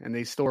 man, and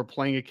they still are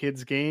playing a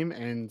kid's game.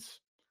 And if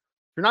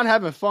you're not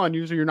having fun,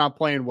 usually you're not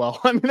playing well.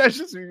 I mean, that's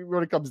just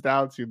what it comes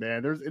down to,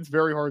 man. It's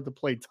very hard to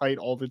play tight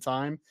all the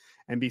time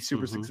and be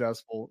super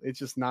successful. It's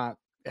just not.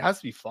 It has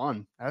to be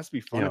fun. It has to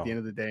be fun at the end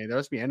of the day. There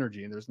has to be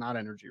energy, and there's not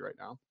energy right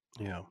now.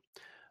 Yeah.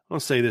 I'll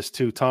say this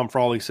too. Tom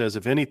Frawley says,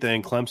 if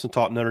anything, Clemson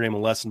taught Notre Dame a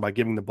lesson by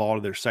giving the ball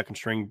to their second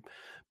string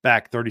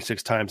back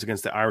 36 times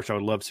against the Irish. I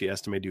would love to see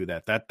Estime do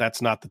that.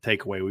 That's not the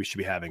takeaway we should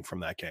be having from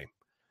that game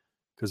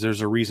because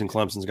there's a reason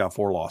Clemson's got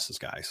 4 losses,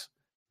 guys.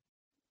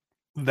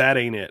 That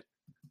ain't it.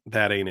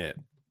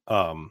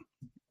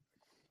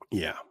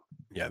 Yeah.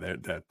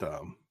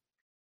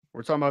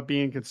 We're talking about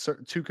being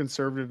too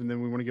conservative, and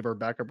then we want to give our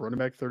backup running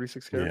back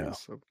 36 carries. Yeah.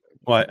 So.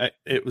 Well,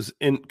 it was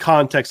in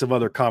context of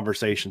other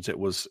conversations. It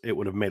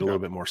would have made a little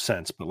bit more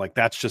sense, but like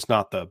that's just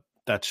not the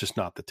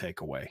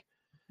takeaway,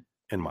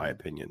 in my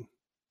opinion.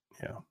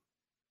 Yeah.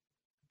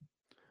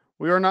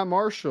 We are not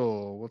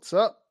Marshall. What's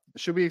up?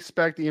 Should we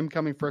expect the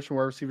incoming freshman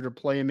wide receiver to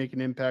play and make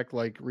an impact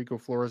like Rico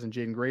Flores and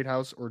Jaden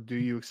Greathouse, or do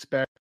you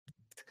expect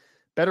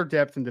better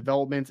depth and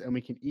development, and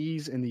we can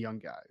ease in the young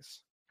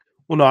guys?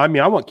 Well, no, I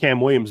mean I want Cam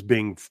Williams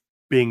being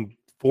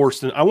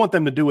forced, and I want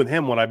them to do with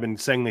him what I've been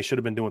saying they should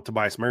have been doing with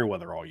Tobias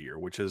Merriweather all year,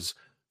 which is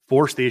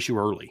force the issue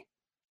early.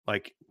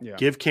 Like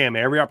give Cam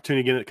every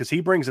opportunity to get it because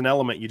he brings an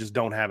element you just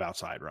don't have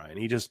outside, Ryan.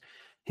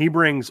 He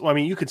brings, well, I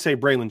mean, you could say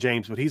Braylon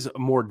James, but he's a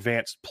more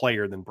advanced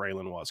player than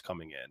Braylon was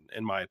coming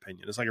in my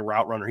opinion. It's like a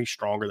route runner. He's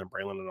stronger than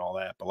Braylon and all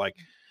that. But like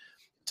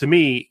to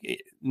me,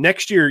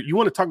 next year, you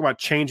want to talk about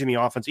changing the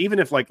offense, even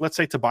if like, let's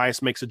say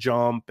Tobias makes a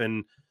jump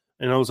and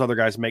those other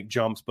guys make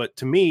jumps. But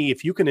to me,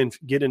 if you can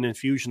get an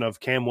infusion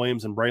of Cam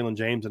Williams and Braylon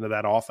James into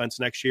that offense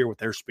next year with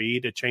their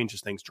speed, it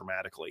changes things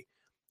dramatically.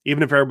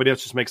 Even if everybody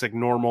else just makes like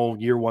normal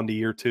year 1 to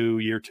year 2,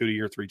 year 2 to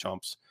year 3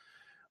 jumps,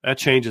 that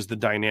changes the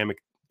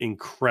dynamic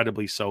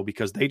incredibly so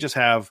because they just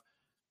have,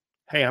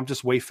 hey, I'm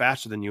just way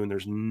faster than you and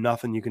there's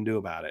nothing you can do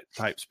about it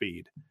type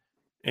speed.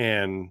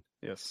 And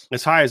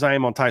as high as I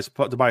am on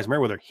Tobias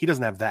Merriweather, he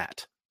doesn't have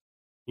that.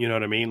 You know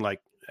what I mean? Like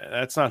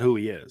that's not who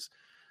he is.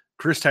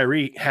 Chris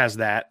Tyree has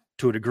that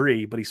to a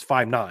degree, but he's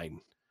 5'9".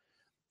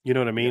 You know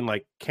what I mean?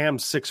 Like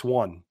Cam's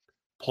 6'1"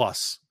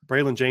 plus.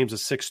 Braylon James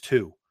is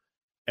 6'2",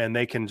 and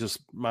they can just,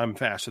 I'm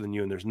faster than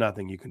you, and there's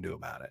nothing you can do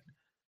about it.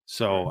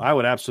 So I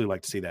would absolutely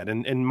like to see that.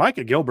 And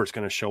Micah Gilbert's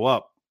going to show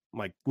up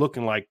like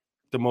looking like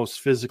the most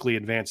physically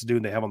advanced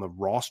dude they have on the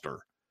roster.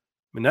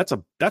 I mean, that's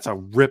a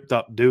ripped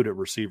up dude at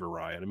receiver,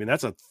 Ryan. I mean,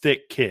 that's a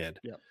thick kid.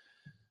 Yeah.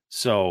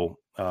 So,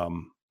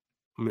 and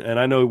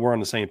I know we're on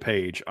the same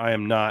page. I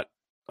am not.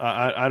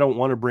 I don't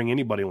want to bring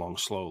anybody along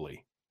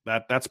slowly.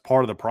 That's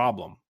part of the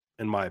problem,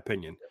 in my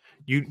opinion.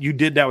 You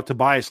did that with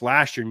Tobias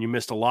last year, and you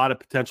missed a lot of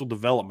potential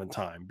development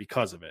time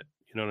because of it.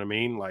 You know what I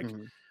mean? Like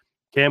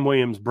Cam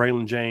Williams,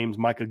 Braylon James,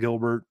 Micah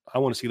Gilbert. I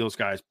want to see those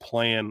guys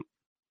playing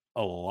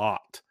a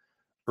lot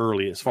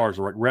early as far as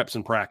reps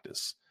in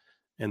practice,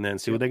 and then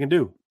see what they can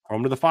do. Throw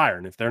them to the fire,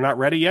 and if they're not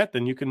ready yet,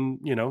 then you can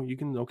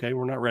okay,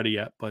 we're not ready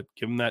yet, but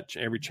give them that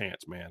every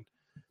chance, man.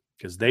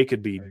 Because they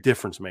could be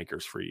difference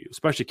makers for you,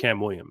 especially Cam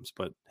Williams.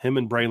 But him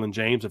and Braylon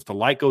James, if the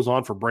light goes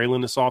on for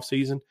Braylon this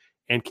offseason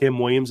and Kim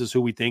Williams is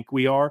who we think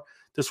we are,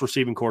 this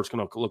receiving corps is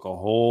going to look a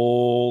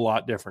whole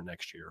lot different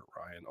next year,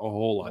 Ryan. A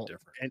whole lot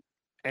different.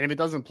 And if it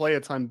doesn't play a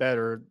ton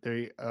better,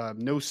 the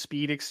no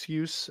speed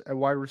excuse at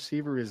wide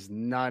receiver is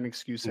not an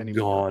excuse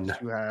anymore. Gone.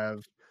 You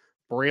have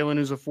Braylon,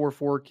 who's a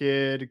 4.4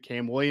 kid,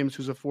 Cam Williams,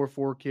 who's a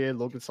 4.4 kid,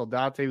 Logan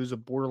Saldate, who's a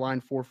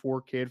borderline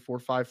 4.4 kid,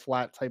 4.5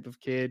 flat type of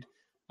kid.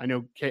 I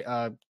know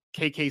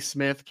KK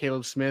Smith,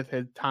 Caleb Smith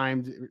had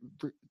timed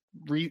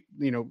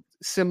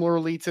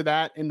similarly to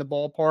that in the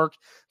ballpark.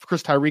 If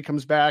Chris Tyree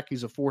comes back,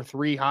 he's a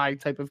 4.3 high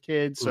type of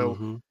kid.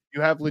 So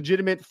you have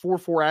legitimate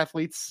 4.4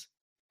 athletes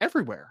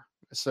everywhere.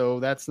 So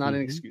that's not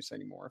an excuse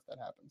anymore if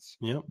that happens.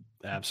 Yep,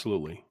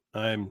 absolutely.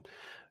 I'm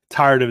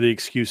tired of the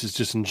excuses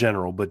just in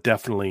general, but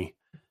definitely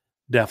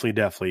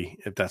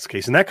if that's the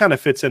case. And that kind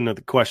of fits into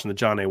the question that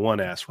John A1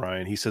 asked,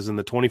 Ryan. He says, in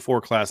the 24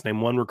 class,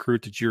 name one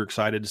recruit that you're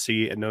excited to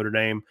see at Notre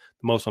Dame,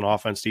 the most on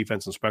offense,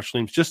 defense, and special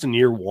teams. Just in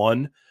year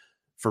one,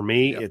 for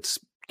me, it's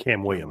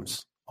Cam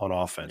Williams on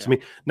offense. Yeah. I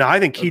mean, now I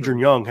think Kedron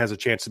Young has a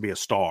chance to be a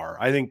star.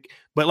 I think,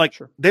 but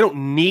they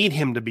don't need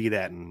him to be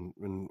that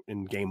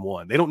in game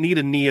one. They don't need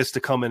Aeneas to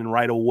come in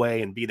right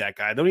away and be that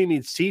guy. They don't even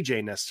need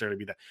CJ necessarily to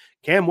be that.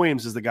 Cam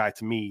Williams is the guy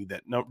to me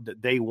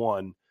that day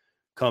one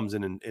comes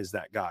in and is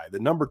that guy. The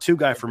number two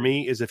guy for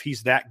me is if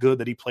he's that good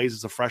that he plays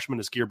as a freshman,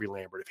 is Gearby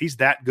Lambert. If he's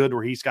that good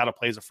where he's got to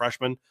play as a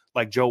freshman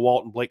like Joe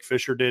Walt and Blake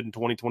Fisher did in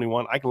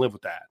 2021, I can live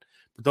with that.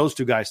 But those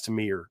two guys to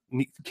me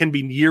can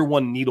be year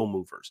one needle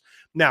movers.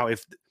 Now,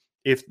 if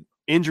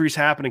injuries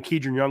happen and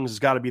Kedron Young has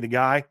got to be the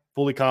guy,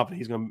 fully confident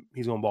he's going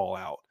to ball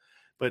out.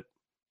 But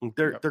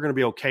they're going to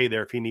be okay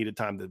there if he needed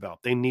time to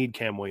develop. They need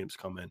Cam Williams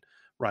come in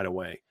right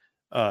away.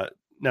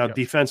 Now,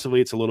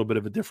 defensively, it's a little bit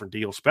of a different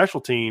deal.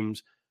 Special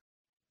teams,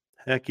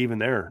 heck, even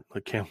there,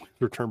 like Cam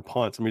return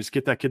punts. I mean, just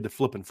get that kid to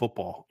flipping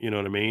football. You know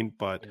what I mean?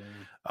 But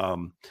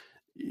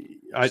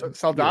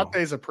Saldate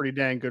is a pretty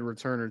dang good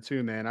returner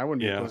too, man. I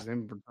wouldn't be opposed to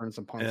him returning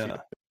some punts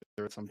at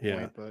some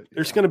point. But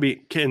there's going to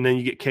be, and then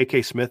you get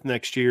KK Smith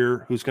next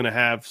year, who's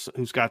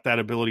got that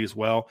ability as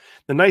well.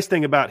 The nice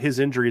thing about his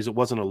injury is it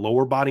wasn't a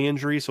lower body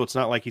injury, so it's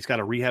not like he's got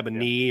to rehab a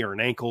knee or an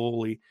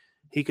ankle.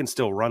 He can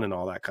still run and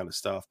all that kind of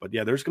stuff. But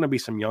yeah, there's going to be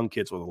some young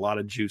kids with a lot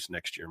of juice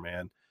next year,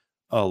 man.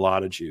 A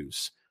lot of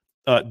juice.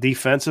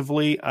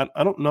 Defensively,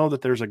 I don't know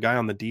that there's a guy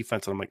on the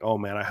defense that I'm like, oh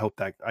man,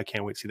 I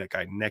can't wait to see that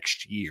guy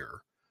next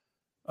year.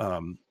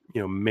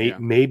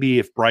 Maybe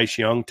if Bryce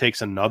Young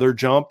takes another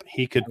jump,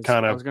 he could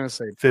kind of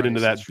fit into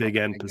that big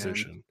end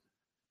position.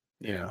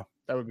 Yeah,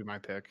 that would be my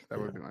pick.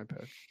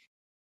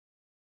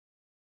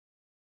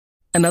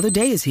 Another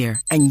day is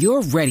here and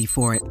you're ready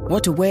for it.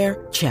 What to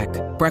wear? Check.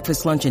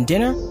 Breakfast, lunch, and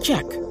dinner?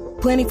 Check.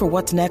 Planning for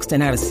what's next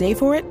and how to save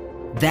for it?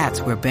 That's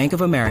where Bank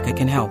of America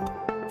can help.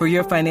 For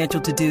your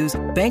financial to-dos,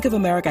 Bank of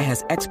America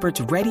has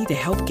experts ready to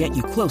help get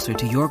you closer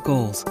to your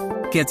goals.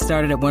 Get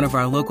started at one of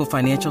our local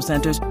financial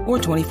centers or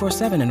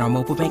 24/7 in our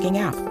mobile banking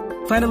app.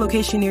 Find a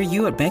location near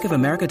you at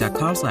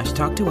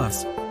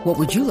bankofamerica.com/talktous. What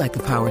would you like the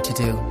power to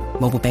do?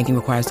 Mobile banking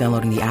requires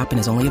downloading the app and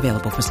is only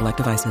available for select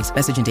devices.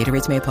 Message and data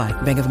rates may apply.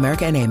 Bank of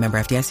America NA, member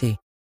FDIC.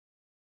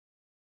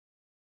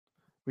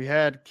 We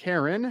had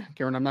Karen.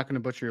 Karen, I'm not going to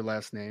butcher your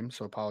last name,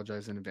 so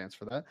apologize in advance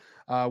for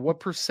that.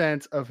 What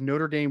percent of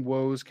Notre Dame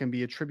woes can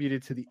be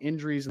attributed to the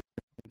injuries and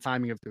the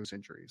timing of those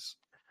injuries?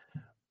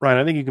 Ryan,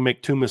 I think you can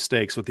make two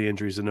mistakes with the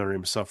injuries that Notre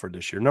Dame suffered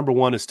this year. Number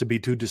one is to be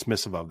too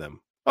dismissive of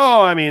them.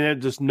 Oh, I mean,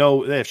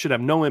 they should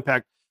have no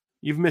impact.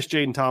 You've missed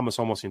Jaden Thomas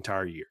almost the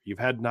entire year. You've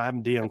had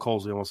Deion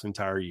Colsley almost the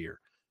entire year.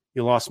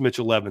 You lost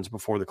Mitchell Evans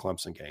before the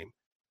Clemson game.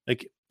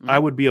 I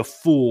would be a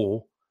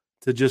fool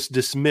to just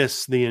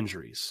dismiss the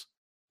injuries.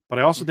 But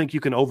I also think you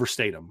can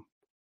overstate them.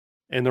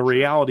 And the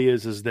reality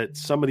is that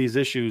some of these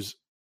issues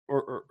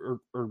are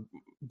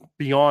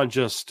beyond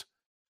just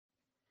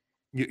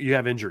you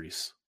have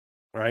injuries,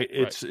 right?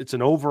 It's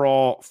an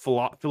overall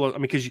philosophy. I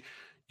mean, because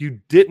you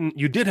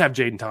did have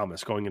Jaden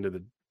Thomas going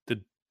into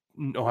the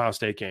Ohio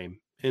State game,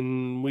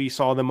 and we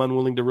saw them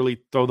unwilling to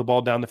really throw the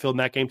ball down the field in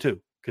that game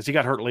too, because he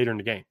got hurt later in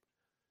the game.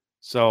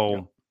 So,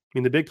 I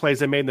mean, the big plays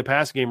they made in the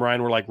passing game,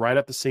 Ryan, were like right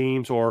up the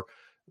seams or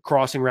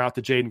crossing route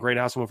to Jaden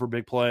Greathouse went for a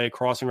big play,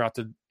 crossing route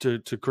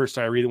to Chris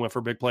Tyree that went for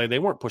a big play. They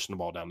weren't pushing the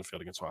ball down the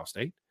field against Ohio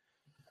State.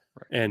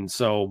 Right. And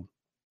so,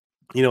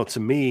 to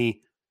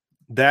me,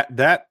 that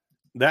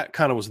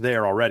kind of was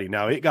there already.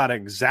 Now it got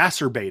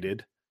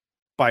exacerbated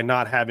by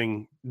not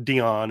having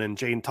Deion and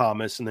Jaden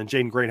Thomas, and then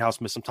Jaden Greathouse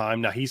missed some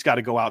time. Now he's got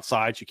to go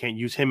outside. So you can't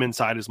use him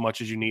inside as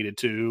much as you needed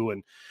to.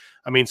 And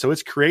I mean, so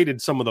it's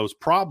created some of those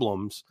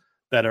problems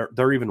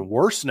they're even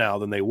worse now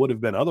than they would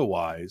have been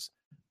otherwise.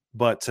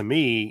 But to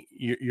me,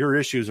 your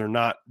issues are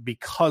not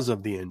because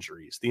of the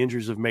injuries. The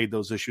injuries have made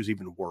those issues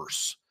even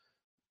worse.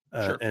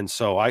 Sure. And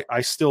so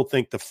I still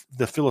think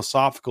the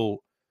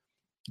philosophical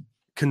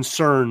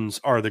concerns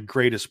are the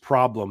greatest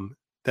problem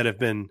that have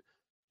been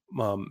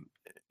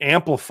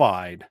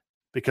amplified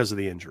because of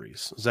the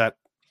injuries. Is that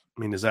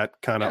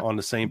kind of on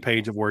the same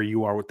page of where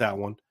you are with that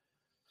one?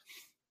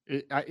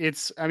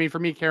 For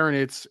me, Karen,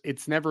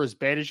 it's never as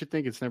bad as you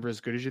think. It's never as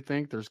good as you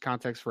think. There's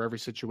context for every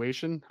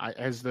situation.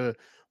 As the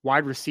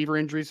wide receiver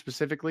injury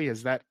specifically,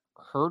 has that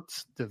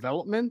hurt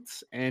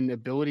development and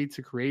ability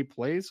to create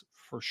plays?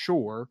 For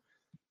sure.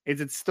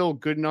 Is it still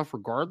good enough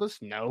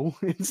regardless? No,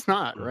 it's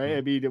not. Mm-hmm. Right.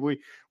 I mean,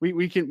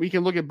 we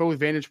can look at both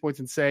vantage points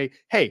and say,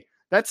 hey,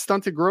 that's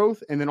stunted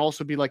growth. And then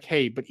also be like,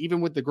 hey, but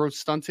even with the growth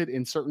stunted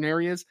in certain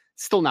areas,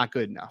 still not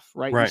good enough.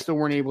 Right. You still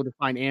weren't able to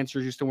find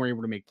answers. You still weren't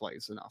able to make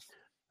plays enough.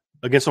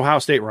 Against Ohio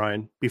State,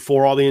 Ryan,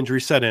 before all the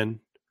injuries set in,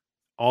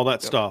 all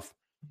that stuff,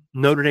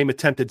 Notre Dame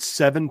attempted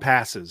 7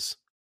 passes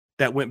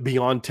that went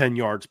beyond 10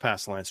 yards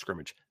past the line of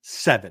scrimmage.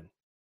 7.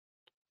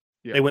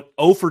 Yeah. They went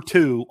 0 for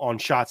 2 on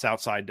shots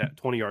outside that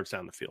 20 yards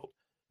down the field.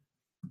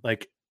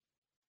 Like,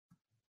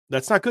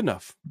 that's not good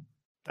enough.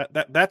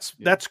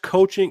 That's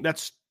coaching.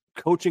 That's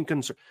coaching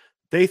concern.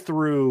 They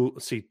threw,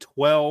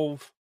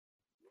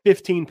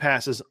 15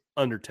 passes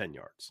under 10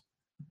 yards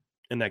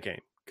in that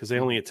game because they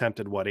only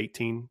attempted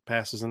 18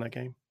 passes in that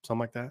game, something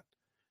like that.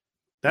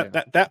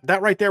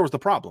 That right there was the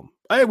problem.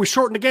 Hey, we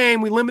shortened the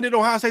game. We limited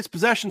Ohio State's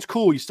possessions.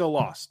 Cool, you still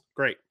lost.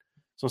 Great.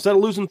 So instead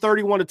of losing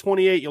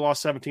 31-28, you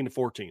lost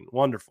 17-14.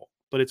 Wonderful.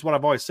 But it's what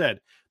I've always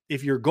said.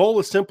 If your goal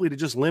is simply to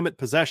just limit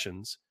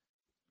possessions,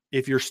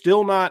 if you're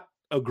still not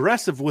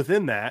aggressive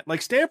within that,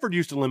 like Stanford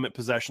used to limit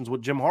possessions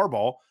with Jim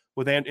Harbaugh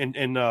with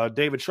and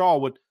David Shaw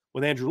with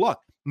Andrew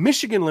Luck.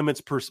 Michigan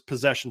limits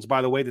possessions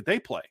by the way that they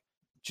play.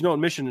 Do you know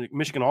what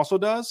Michigan also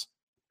does?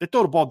 They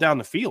throw the ball down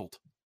the field.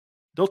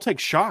 They'll take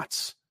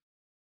shots.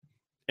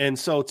 And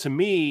so to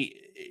me,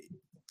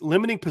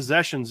 limiting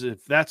possessions,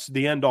 if that's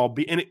the end all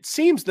be, and it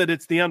seems that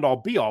it's the end all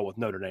be all with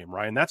Notre Dame,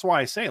 Ryan. That's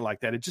why I say it like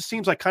that. It just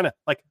seems like kind of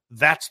like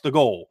that's the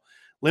goal.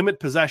 Limit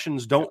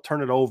possessions, don't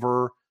turn it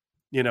over,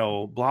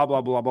 blah,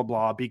 blah, blah, blah,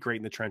 blah, be great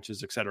in the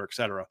trenches, et cetera, et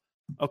cetera.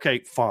 Okay,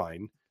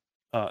 fine.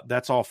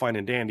 That's all fine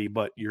and dandy,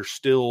 but you're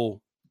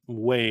still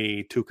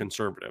way too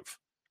conservative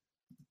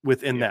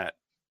within that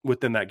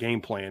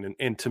game plan.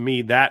 And to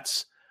me,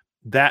 that's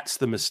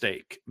the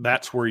mistake.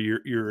 That's where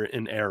you're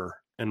in error,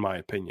 in my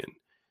opinion.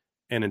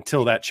 And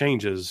until that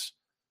changes,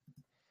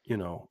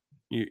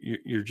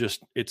 you're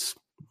just, the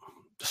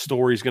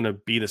story's going to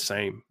be the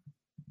same.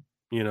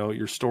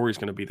 Your story's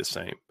going to be the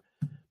same.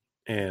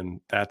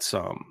 And that's,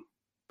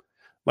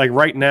 like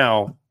right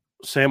now,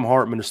 Sam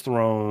Hartman has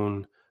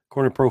thrown,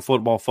 according to Pro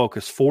Football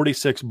Focus,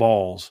 46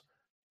 balls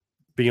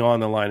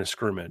beyond the line of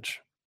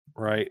scrimmage,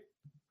 right?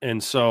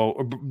 And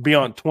so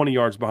beyond 20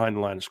 yards behind the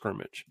line of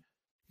scrimmage.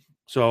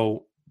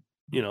 So,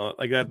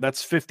 like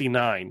that's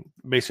 59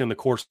 basically in the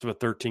course of a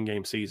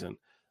 13-game season.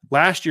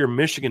 Last year,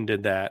 Michigan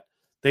did that.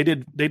 They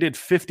did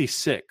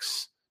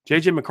 56.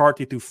 J.J.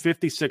 McCarthy threw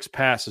 56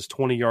 passes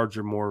 20 yards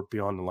or more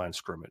beyond the line of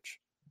scrimmage.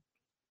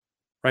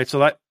 Right?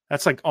 So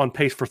that's like on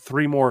pace for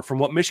 3 more from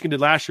what Michigan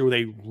did last year with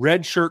a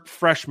redshirt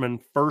freshman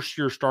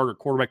first-year starter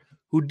quarterback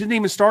who didn't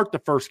even start the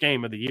first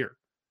game of the year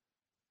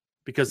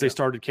because they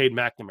started Cade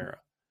McNamara.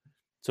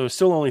 So it's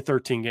still only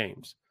 13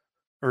 games.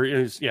 Or it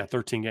is,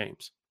 13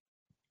 games.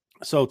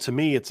 So to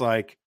me, it's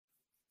like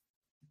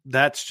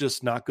that's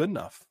just not good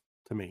enough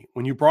to me.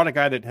 When you brought a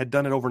guy that had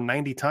done it over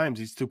 90 times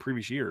these 2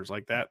 previous years,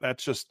 like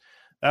that's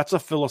a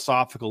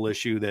philosophical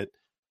issue that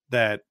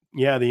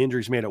the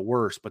injuries made it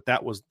worse, but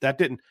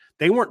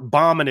they weren't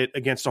bombing it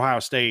against Ohio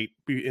State.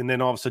 And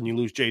then all of a sudden you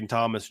lose Jaden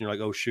Thomas and you're like,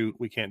 oh shoot,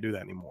 we can't do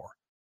that anymore.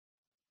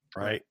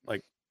 Right.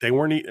 Like they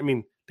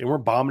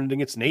weren't bombing it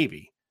against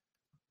Navy.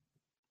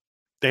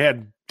 They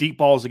had deep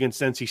balls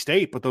against NC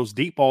State, but those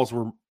deep balls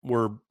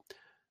were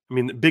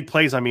big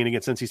plays,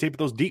 against NC State,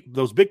 but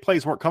those big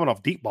plays weren't coming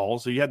off deep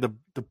balls. So you had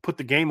to put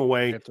the game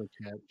away,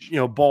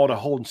 ball to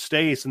Holden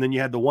Stace. And then you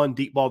had the one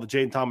deep ball that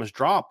Jaden Thomas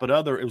dropped, but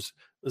it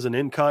was an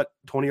in-cut,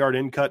 20-yard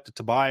in-cut to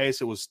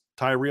Tobias. It was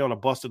Tyree on a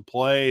busted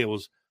play. It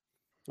was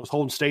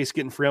Holden Stace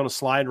getting free on a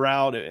slide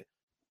route.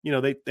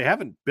 They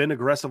haven't been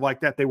aggressive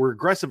like that. They were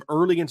aggressive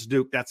early against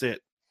Duke. That's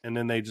it. And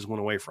then they just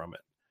went away from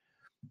it.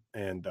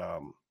 And,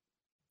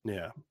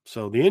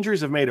 so the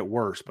injuries have made it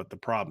worse, but the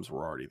problems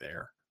were already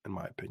there, in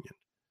my opinion.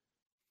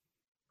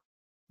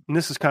 And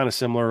this is kind of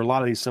similar. A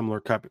lot of these similar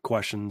type of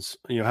questions,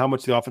 how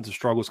much the offensive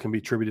struggles can be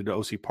attributed to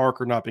O.C.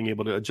 Parker not being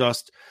able to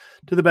adjust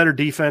to the better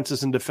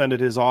defenses and defended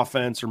his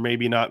offense, or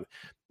maybe not,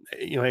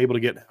 able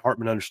to get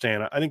Hartman to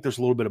understand. I think there's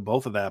a little bit of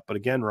both of that. But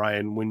again,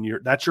 Ryan,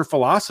 that's your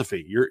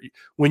philosophy.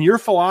 When your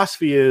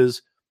philosophy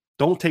is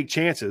don't take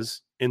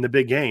chances in the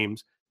big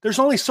games, there's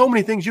only so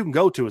many things you can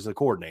go to as a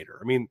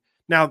coordinator.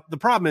 Now, the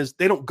problem is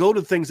they don't go to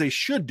the things they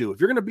should do. If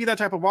you're going to be that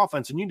type of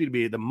offense, and you need to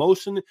be the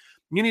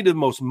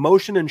most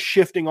motion and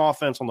shifting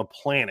offense on the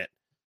planet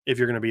if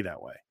you're going to be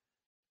that way,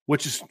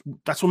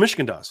 that's what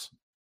Michigan does.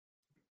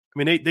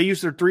 They use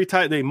their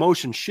they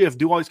motion, shift,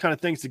 do all these kind of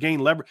things to gain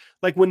leverage.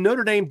 Like when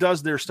Notre Dame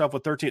does their stuff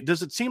with 13,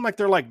 does it seem like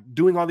they're like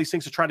doing all these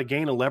things to try to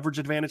gain a leverage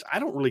advantage? I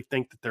don't really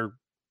think that they're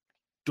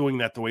doing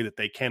that the way that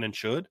they can and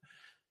should.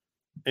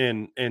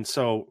 And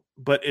so,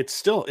 but it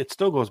still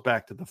goes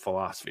back to the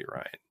philosophy,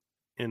 right?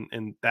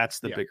 And that's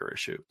the bigger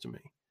issue to me.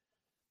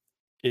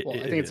 I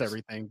think it's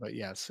everything, but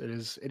yes, it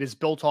is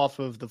built off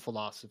of the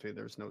philosophy.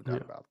 There's no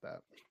doubt about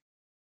that.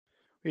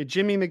 We had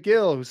Jimmy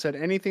McGill, who said,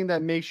 anything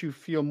that makes you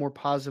feel more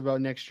positive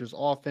about next year's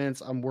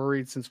offense. I'm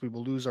worried since we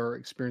will lose our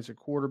experienced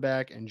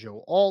quarterback and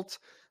Joe Alt,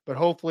 but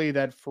hopefully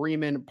that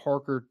Freeman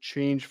Parker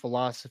change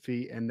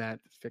philosophy and that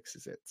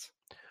fixes it.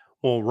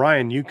 Well,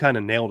 Ryan, you kind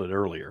of nailed it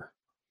earlier.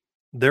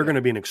 They're going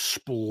to be an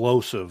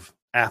explosive,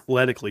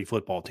 athletically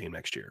football team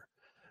next year.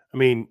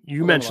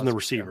 You mentioned the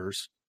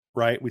receivers,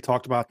 right? We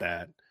talked about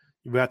that.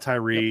 You've got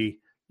Tyree,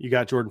 you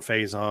got Jordan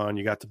Faison,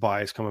 you got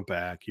Tobias coming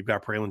back, you've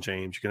got Braylon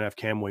James, you're going to have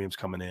Cam Williams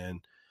coming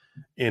in.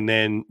 And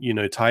then,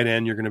 tight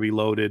end, you're going to be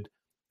loaded.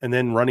 And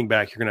then running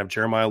back, you're going to have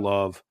Jeremiah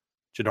Love,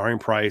 Jadarian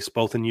Price,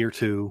 both in year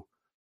 2.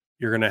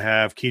 You're going to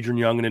have Keedron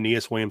Young and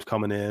Aeneas Williams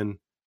coming in.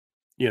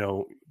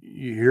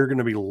 You're going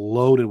to be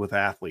loaded with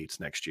athletes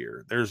next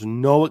year. There's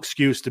no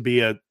excuse to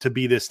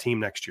be this team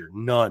next year.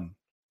 None.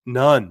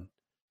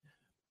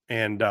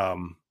 And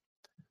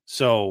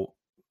so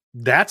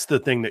that's the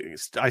thing that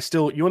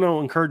you want to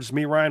encourage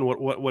me, Ryan,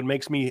 what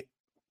makes me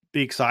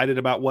be excited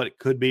about what it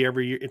could be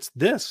every year. It's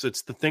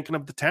the thinking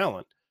of the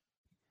talent,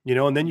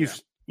 and then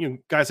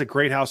guys like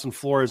Greathouse and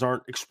Flores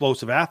aren't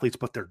explosive athletes,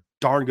 but they're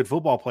darn good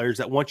football players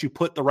that once you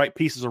put the right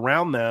pieces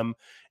around them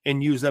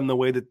and use them the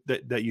way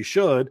that you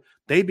should,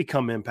 they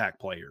become impact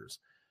players.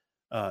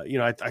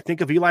 I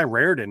think of Eli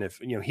Raridan, if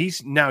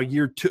he's now a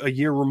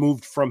year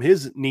removed from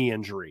his knee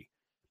injury,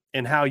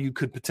 and how you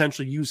could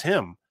potentially use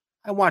him.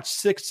 I watched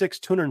 6'6",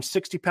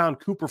 260-pound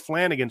Cooper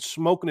Flanagan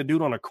smoking a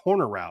dude on a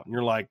corner route, and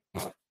you're like,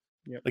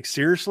 like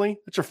seriously,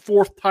 that's your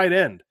 4th tight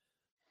end.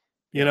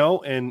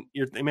 And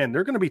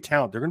they're going to be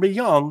talented. They're going to be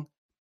young.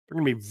 They're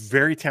going to be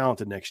very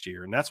talented next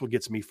year. And that's what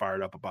gets me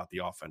fired up about the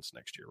offense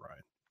next year,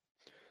 Ryan.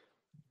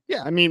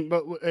 Yeah. I mean,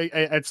 but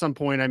at some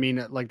point,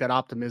 like that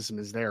optimism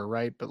is there,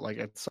 right? But like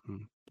at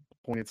some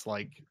point, it's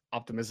like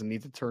optimism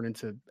needs to turn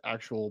into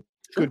actual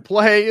good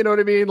play. You know what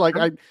I mean? Like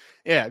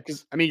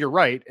because you're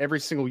right. Every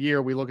single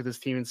year we look at this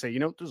team and say,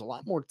 there's a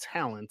lot more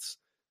talent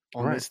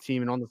on this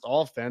team and on this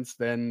offense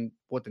than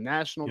what the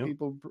national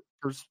people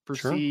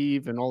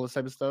perceive and all this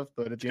type of stuff.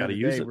 But at the end of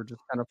the day, we're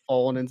just kind of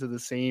falling into the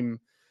same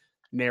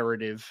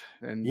narrative.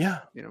 And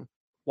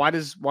why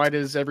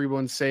does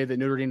everyone say that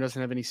Notre Dame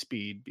doesn't have any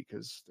speed?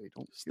 Because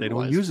they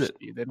don't use it.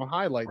 Speed. They don't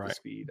highlight the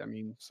speed.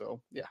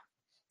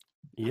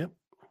 Yep.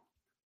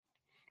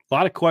 A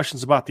lot of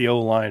questions about the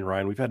O-line,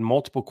 Ryan. We've had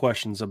multiple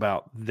questions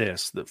about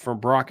this from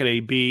Brockett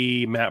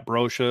AB, Matt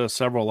Brosha,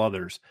 several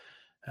others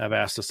have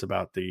asked us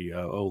about the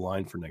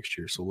O-line for next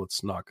year. So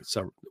let's knock it.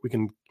 We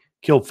can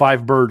kill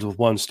 5 birds with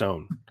 1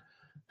 stone.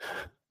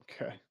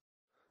 Okay.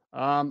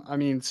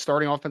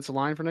 Starting offensive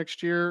line for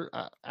next year,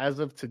 as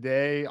of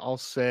today, I'll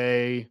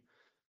say,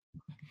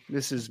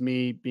 this is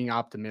me being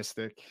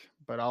optimistic,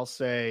 but I'll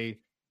say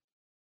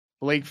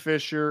Blake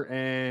Fisher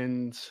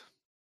and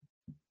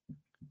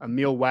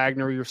Emil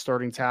Wagner, your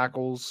starting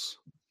tackles.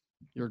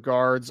 Your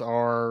guards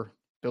are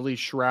Billy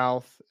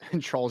Schrouth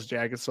and Charles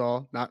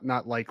Jagasaw.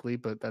 Not likely,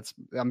 but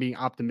I'm being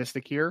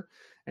optimistic here.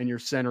 And your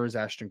center is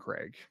Ashton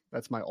Craig.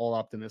 That's my all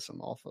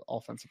optimism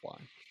offensive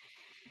line.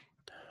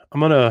 I'm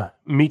going to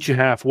meet you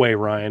halfway,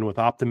 Ryan, with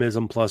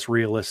optimism plus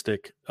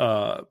realistic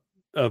of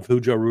who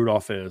Joe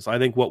Rudolph is. I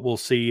think what we'll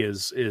see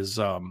is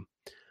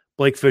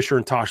Blake Fisher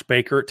and Tosh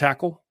Baker at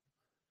tackle.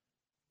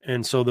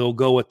 And so they'll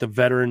go with the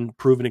veteran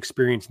proven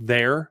experience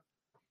there,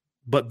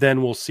 but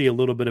then we'll see a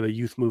little bit of a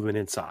youth movement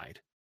inside.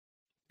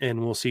 And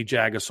we'll see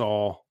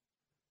Jagasaw,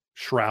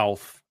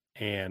 Schrouth,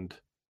 and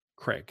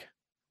Craig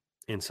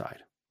inside.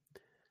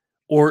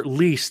 Or at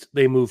least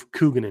they move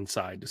Coogan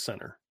inside to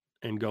center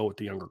and go with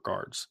the younger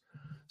guards.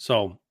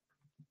 So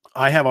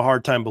I have a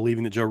hard time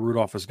believing that Joe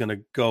Rudolph is going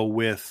to go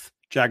with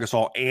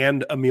Jagasaw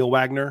and Emil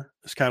Wagner.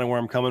 That's kind of where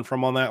I'm coming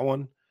from on that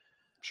one.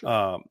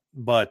 Sure.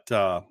 But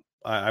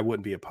I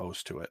wouldn't be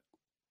opposed to it.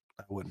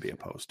 I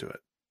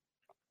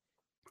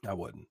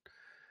wouldn't.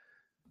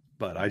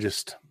 But I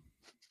just,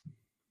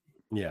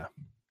 yeah.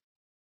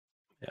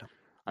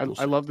 I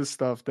love this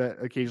stuff that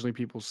occasionally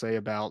people say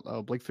about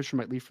Blake Fisher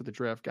might leave for the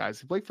draft.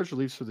 Guys, if Blake Fisher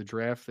leaves for the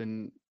draft,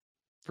 then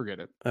forget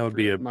it. That would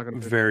be a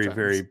very,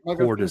 very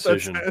poor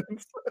decision.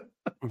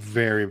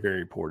 Very,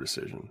 very poor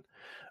decision.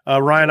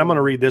 Ryan, I'm going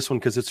to read this one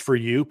because it's for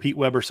you. Pete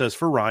Weber says,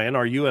 for Ryan,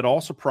 are you at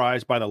all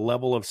surprised by the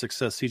level of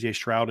success CJ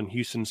Stroud in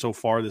Houston so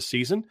far this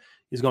season?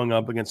 He's going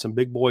up against some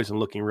big boys and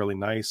looking really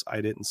nice.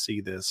 I didn't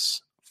see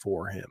this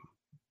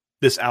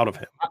out of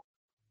him.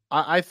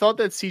 I thought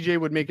that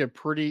CJ would make a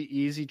pretty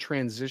easy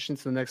transition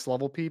to the next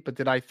level, Pete, but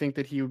did I think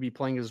that he would be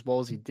playing as well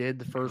as he did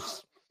the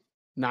first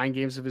 9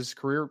 games of his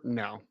career?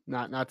 No,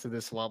 not to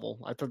this level.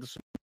 I thought this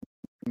was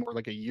more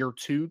like a year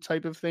 2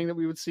 type of thing that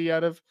we would see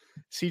out of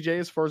CJ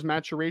as far as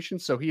maturation.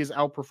 So he has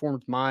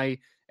outperformed my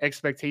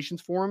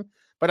expectations for him,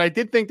 but I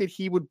did think that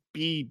he would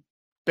be,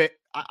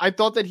 I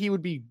thought that he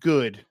would be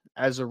good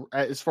as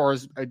far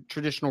as a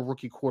traditional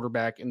rookie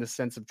quarterback in the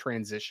sense of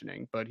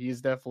transitioning, but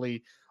he's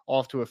definitely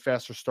off to a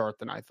faster start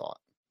than I thought.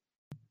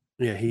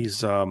 Yeah,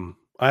 he's I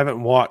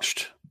haven't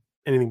watched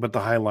anything but the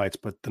highlights,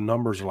 but the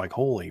numbers are like,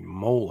 holy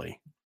moly.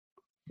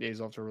 Yeah,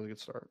 he's off to a really good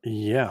start.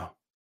 Yeah.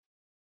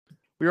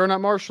 We are not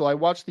Marshall. I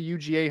watched the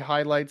UGA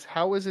highlights.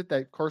 How is it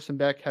that Carson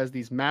Beck has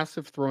these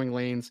massive throwing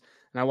lanes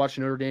and I watch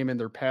Notre Dame and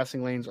their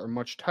passing lanes are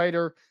much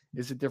tighter?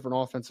 Is it different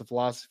offensive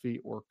philosophy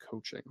or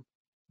coaching?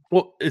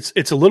 Well,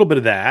 it's a little bit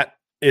of that.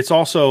 It's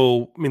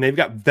also, they've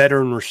got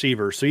veteran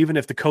receivers. So even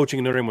if the coaching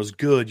in Notre Dame was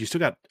good, you still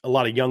got a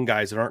lot of young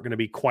guys that aren't going to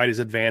be quite as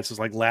advanced as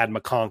like Ladd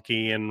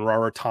McConkey and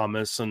Rara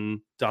Thomas and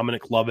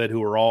Dominic Lovett,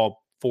 who are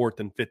all fourth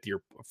and fifth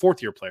year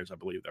players. I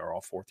believe they're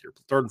all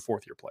third and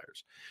fourth year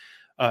players.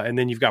 And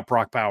then you've got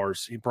Brock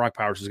Bowers. Brock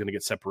Bowers is going to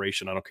get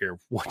separation. I don't care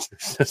what the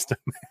system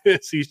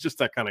is. He's just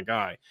that kind of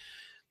guy.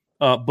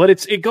 But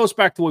it goes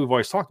back to what we've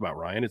always talked about,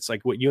 Ryan. It's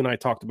like what you and I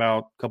talked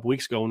about a couple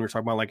weeks ago when we were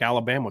talking about like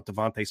Alabama with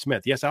Devontae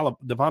Smith. Yes,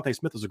 Devontae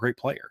Smith was a great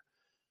player,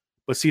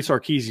 but Steve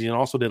Sarkisian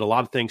also did a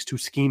lot of things to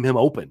scheme him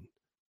open.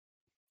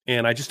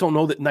 And I just don't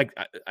know that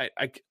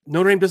like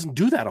Notre Dame doesn't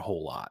do that a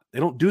whole lot. They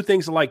don't do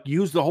things like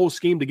use the whole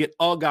scheme to get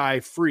a guy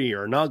free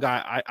or another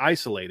guy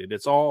isolated.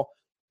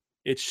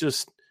 It's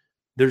just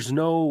there's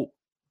no.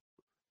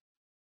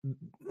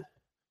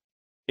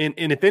 And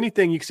if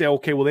anything, you can say,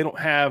 okay, well, they don't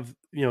have,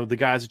 the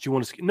guys that you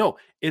want to. No,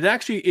 it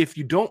actually, if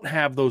you don't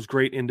have those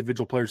great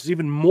individual players, there's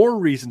even more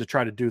reason to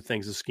try to do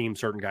things to scheme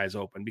certain guys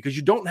open because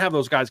you don't have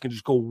those guys who can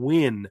just go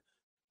win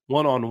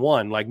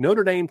one-on-one. Like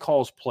Notre Dame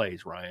calls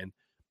plays, Ryan,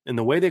 and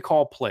the way they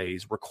call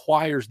plays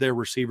requires their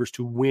receivers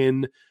to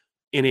win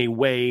in a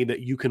way that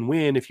you can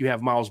win if you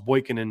have Miles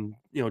Boykin and,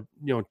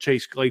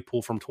 Chase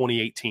Claypool from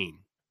 2018.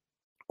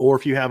 Or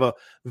if you have a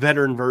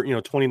veteran,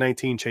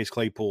 2019 Chase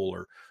Claypool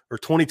or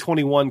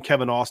 2021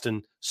 Kevin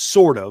Austin,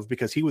 sort of,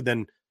 because he would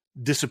then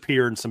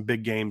disappear in some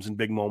big games and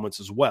big moments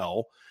as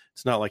well.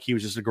 It's not like he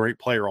was just a great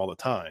player all the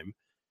time.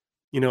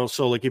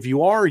 So like if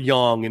you are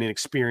young and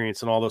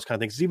inexperienced and all those kind of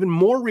things, it's even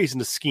more reason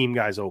to scheme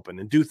guys open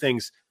and do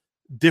things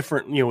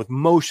different, with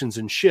motions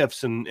and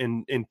shifts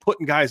and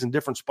putting guys in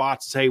different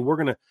spots and say, we're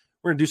gonna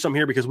do something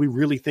here because we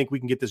really think we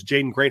can get this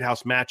Jaden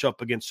Greathouse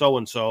matchup against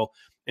so-and-so.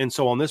 And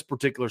so on this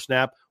particular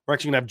snap, we're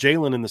actually going to have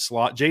Jaden in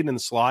the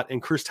slot,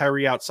 and Chris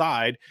Tyree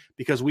outside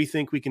because we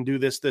think we can do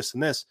this, this,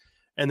 and this.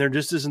 And there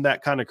just isn't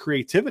that kind of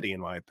creativity, in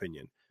my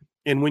opinion.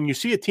 And when you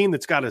see a team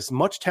that's got as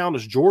much talent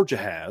as Georgia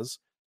has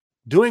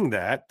doing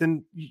that,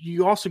 then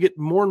you also get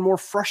more and more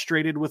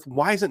frustrated with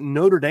why isn't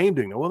Notre Dame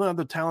doing that? Well, they have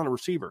the talented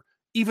receiver.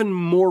 Even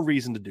more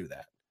reason to do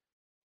that,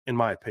 in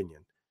my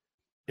opinion.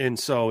 And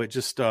so it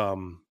just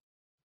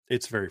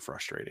it's very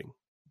frustrating.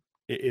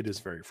 It is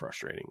very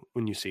frustrating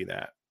when you see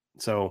that.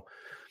 So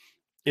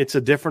it's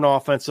a different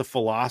offensive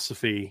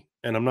philosophy,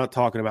 and I'm not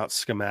talking about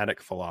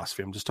schematic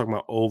philosophy. I'm just talking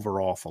about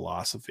overall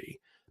philosophy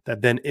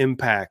that then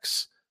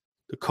impacts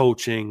the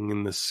coaching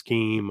and the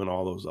scheme and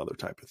all those other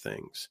type of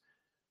things.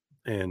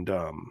 And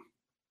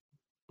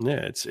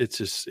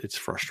it's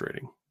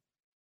frustrating.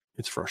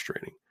 It's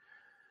frustrating.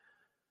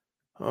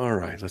 All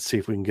right, let's see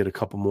if we can get a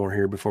couple more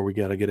here before we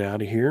got to get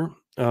out of here.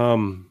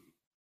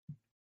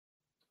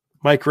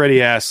 Mike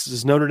Reddy asks,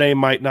 is Notre Dame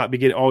might not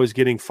be always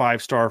getting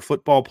 5-star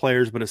football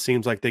players, but it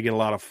seems like they get a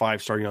lot of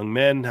 5-star young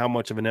men. How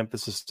much of an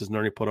emphasis does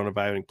Notre Dame put on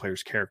evaluating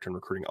players' character and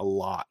recruiting? A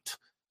lot.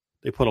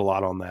 They put a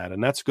lot on that,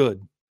 and that's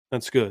good.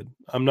 That's good.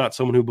 I'm not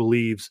someone who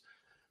believes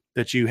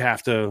that you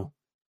have to,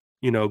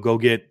 go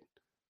get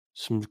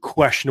some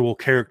questionable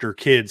character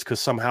kids because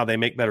somehow they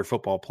make better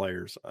football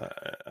players.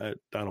 I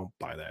don't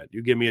buy that.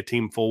 You give me a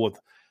team full with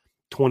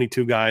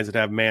 22 guys that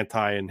have Manti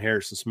and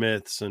Harrison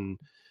Smiths and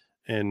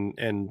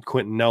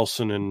Quentin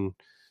Nelson and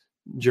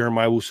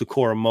Jeremiah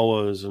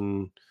Wusu-Koramoahs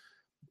and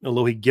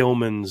Alohi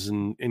Gilmans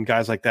and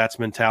guys like that's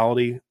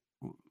mentality.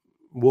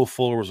 Will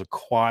Fuller was a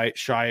quiet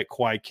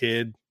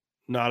kid,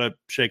 not a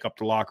shake up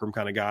the locker room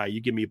kind of guy.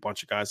 You give me a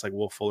bunch of guys like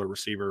Will Fuller,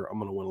 receiver, I'm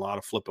going to win a lot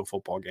of flipping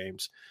football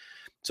games.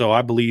 So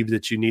I believe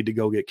that you need to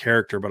go get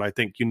character, but I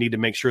think you need to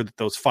make sure that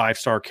those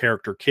 5-star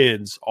character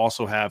kids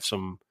also have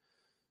some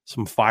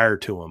fire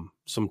to them,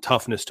 some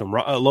toughness to them.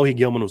 Alohi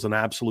Gilman was an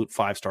absolute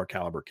 5-star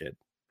caliber kid.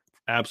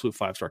 Absolute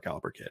 5-star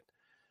caliber kid.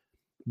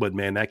 But,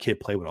 man, that kid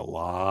played with a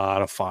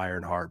lot of fire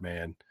and heart,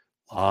 man.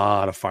 A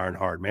lot of fire and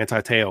heart. Manti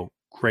Te'o,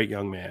 great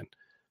young man.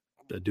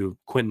 The dude,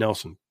 Quentin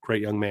Nelson,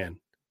 great young man.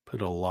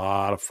 Put a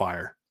lot of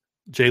fire.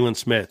 Jalen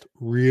Smith,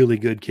 really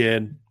good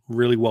kid.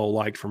 Really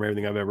well-liked from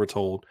everything I've ever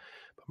told.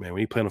 But, man,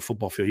 when he played on a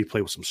football field, he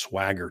played with some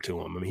swagger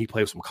to him. I mean, he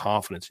played with some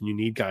confidence, and you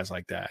need guys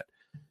like that.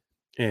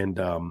 And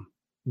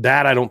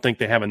that I don't think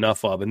they have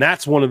enough of. And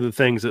that's one of the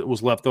things that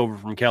was left over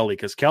from Kelly,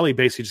 because Kelly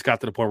basically just got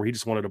to the point where he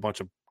just wanted a bunch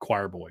of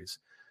choir boys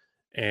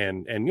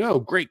and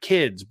great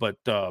kids, but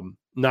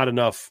not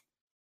enough.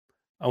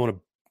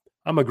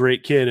 I'm a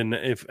great kid. And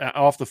if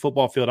off the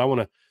football field, I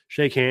want to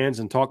shake hands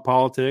and talk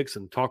politics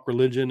and talk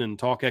religion and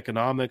talk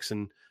economics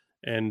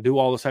and do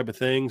all those type of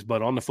things.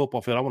 But on the football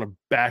field, I want to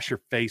bash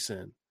your face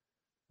in.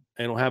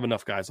 They don't have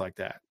enough guys like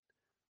that.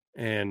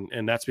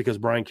 And that's because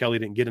Brian Kelly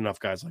didn't get enough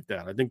guys like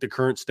that. I think the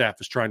current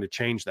staff is trying to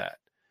change that.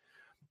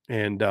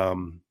 And,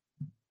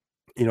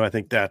 I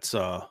think that's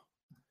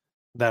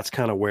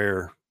kind of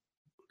where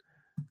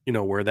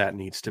that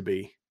needs to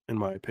be, in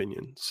my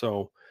opinion.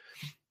 So,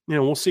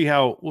 we'll see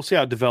how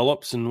it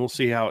develops and we'll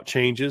see how it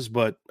changes.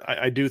 But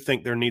I do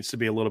think there needs to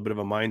be a little bit of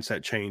a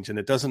mindset change. And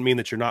it doesn't mean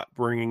that you're not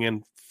bringing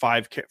in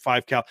five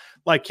cal.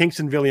 Like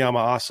Kingston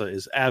Viliama-Asa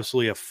is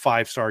absolutely a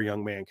 5-star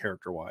young man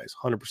character-wise,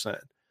 100%.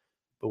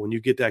 But when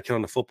you get that kid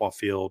on the football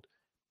field,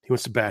 he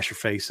wants to bash your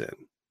face in, and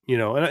you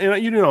know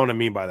what I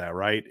mean by that,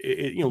 right?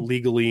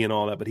 Legally and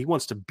all that, but he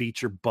wants to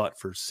beat your butt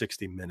for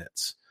 60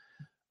 minutes.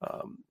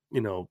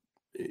 You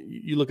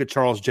look at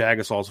Charles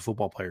Jagasaw as a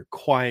football player,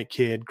 quiet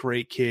kid,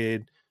 great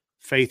kid,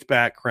 faith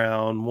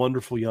background,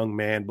 wonderful young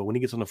man. But when he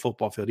gets on the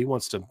football field, he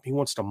wants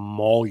to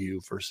maul you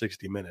for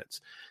 60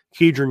 minutes.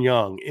 Kedron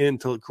Young,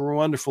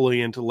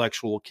 wonderfully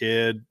intellectual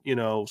kid,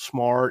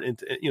 smart,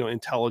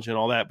 intelligent,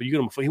 all that. But you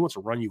get him, he wants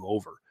to run you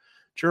over.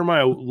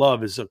 Jeremiah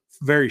Love is a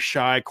very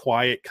shy,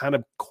 quiet, kind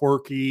of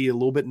quirky, a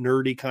little bit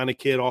nerdy kind of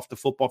kid off the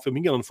football field.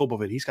 When you get on the football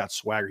field, he's got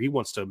swagger. He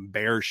wants to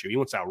embarrass you. He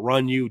wants to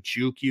outrun you,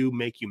 juke you,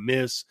 make you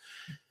miss.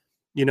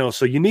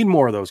 So you need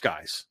more of those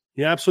guys.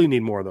 You absolutely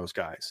need more of those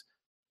guys.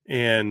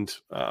 And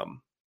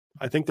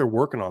I think they're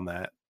working on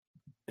that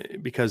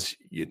because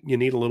you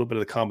need a little bit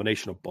of the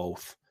combination of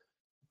both,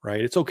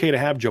 right? It's okay to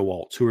have Joe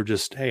Alts who are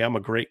just, hey, I'm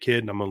a great kid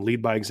and I'm going to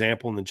lead by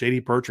example. And then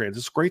JD Bertrands,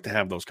 it's great to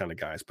have those kind of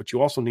guys, but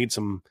you also need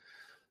some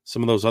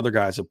of those other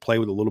guys that play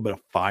with a little bit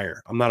of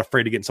fire. I'm not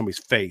afraid to get in somebody's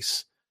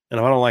face. And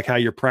if I don't like how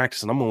you're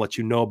practicing, I'm going to let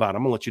you know about it.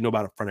 I'm going to let you know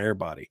about it in front of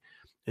everybody.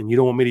 And you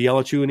don't want me to yell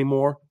at you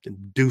anymore?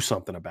 Then do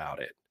something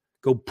about it.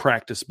 Go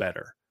practice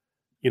better.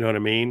 You know what I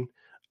mean?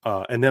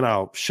 And then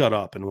I'll shut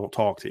up and won't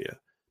talk to you.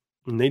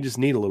 And they just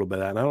need a little bit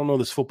of that. And I don't know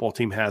this football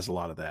team has a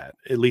lot of that,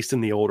 at least in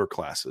the older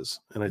classes.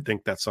 And I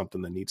think that's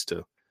something that needs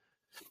to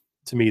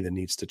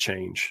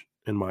change,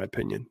 in my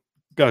opinion.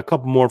 Got a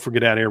couple more for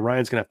get out of here.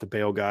 Ryan's going to have to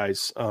bail,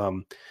 guys.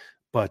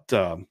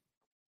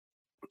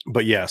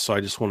 But yeah, so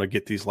I just want to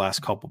get these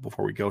last couple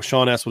before we go.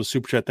 Sean asked with a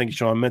super chat. Thank you,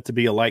 Sean. Meant to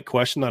be a light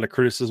question, not a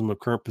criticism of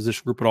current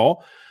position group at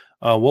all.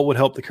 What would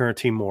help the current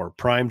team more?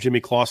 Prime Jimmy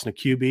Clausen a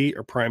QB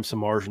or prime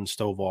Samardzija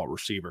Stovall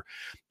Receiver?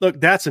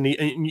 Look, that's and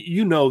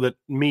you know that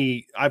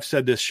I've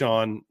said this,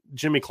 Sean.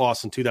 Jimmy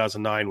Clausen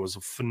 2009 was a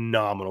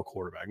phenomenal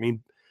quarterback. I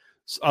mean,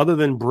 other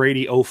than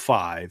Brady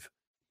 05,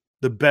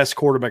 the best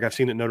quarterback I've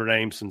seen at Notre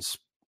Dame since,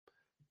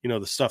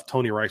 the stuff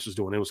Tony Rice was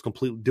doing. It was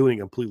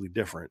completely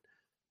different.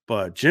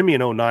 But Jimmy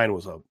in 09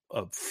 was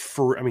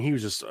he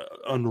was just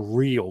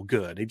unreal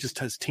good.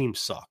 His team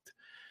sucked.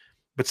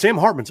 But Sam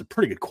Hartman's a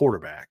pretty good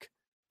quarterback.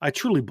 I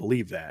truly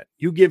believe that.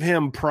 You give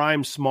him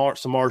prime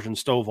Samardzija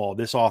Stovall,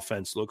 this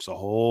offense looks a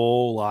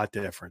whole lot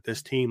different.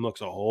 This team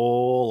looks a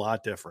whole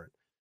lot different.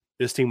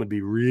 This team would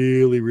be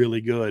really,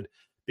 really good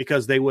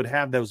because they would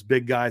have those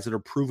big guys that are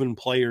proven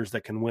players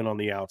that can win on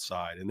the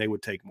outside, and they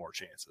would take more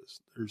chances.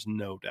 There's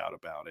no doubt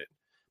about it.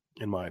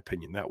 In my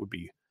opinion, that would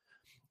be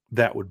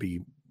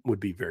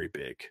very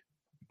big.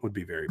 Would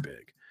be very big.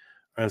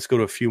 All right, let's go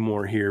to a few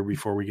more here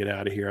before we get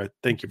out of here. I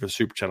thank you for the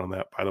super chat on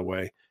that, by the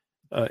way.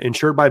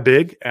 Insured by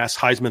Big asks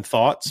Heisman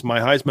thoughts. My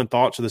Heisman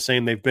thoughts are the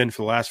same they've been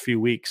for the last few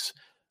weeks.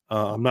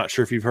 I'm not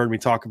sure if you've heard me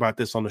talk about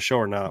this on the show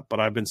or not,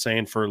 but I've been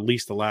saying for at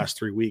least the last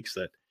 3 weeks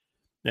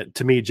that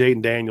to me,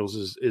 Jaden Daniels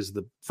is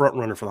the front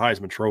runner for the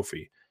Heisman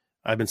Trophy.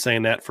 I've been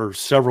saying that for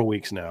several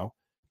weeks now.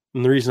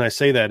 And the reason I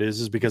say that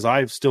is because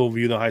I still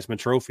view the Heisman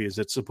Trophy as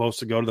it's supposed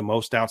to go to the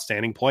most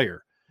outstanding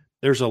player.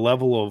 There's a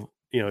level of,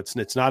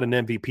 it's not an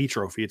MVP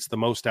trophy. It's the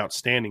most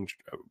outstanding,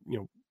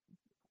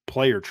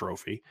 player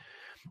trophy.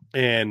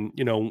 And,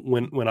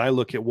 when I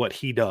look at what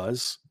he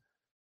does,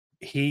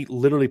 he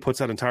literally puts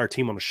that entire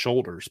team on his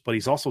shoulders, but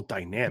he's also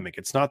dynamic.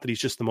 It's not that he's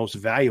just the most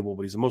valuable,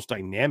 but he's the most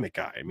dynamic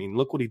guy. I mean,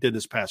 look what he did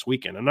this past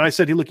weekend. And I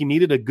said, he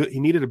needed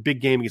a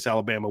big game against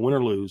Alabama, win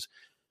or lose.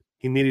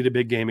 He needed a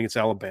big game against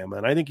Alabama.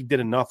 And I think he did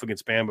enough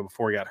against Bama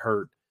before he got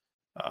hurt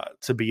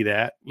to be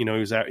that. He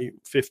was at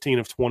 15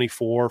 of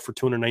 24 for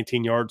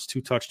 219 yards,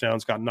 2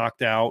 touchdowns, got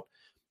knocked out.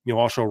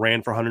 Also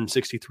ran for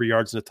 163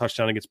 yards and a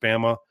touchdown against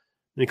Bama.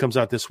 And he comes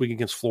out this week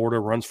against Florida,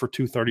 runs for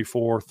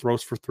 234,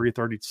 throws for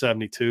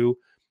 372.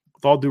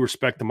 With all due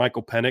respect to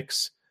Michael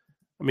Penix,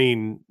 I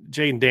mean,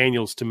 Jaden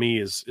Daniels to me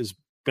is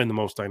been the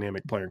most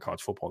dynamic player in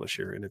college football this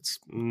year, and it's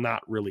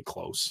not really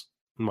close,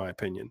 in my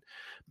opinion.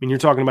 I mean, you're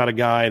talking about a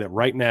guy that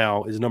right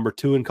now is number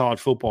 2 in college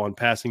football in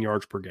passing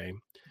yards per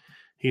game.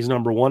 He's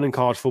number 1 in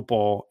college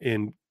football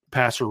in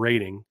passer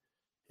rating,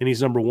 and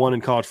he's number 1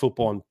 in college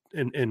football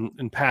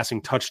in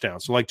passing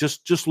touchdowns. So,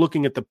 just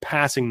looking at the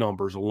passing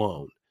numbers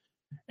alone,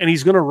 and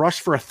he's going to rush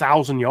for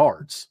 1,000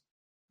 yards.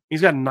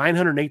 He's got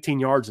 918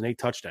 yards and 8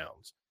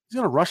 touchdowns. He's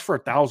going to rush for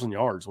 1,000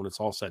 yards when it's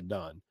all said and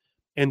done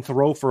and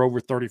throw for over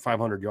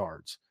 3,500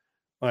 yards.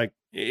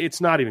 It's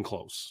not even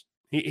close.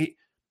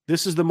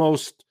 This is the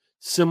most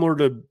similar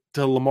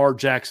to Lamar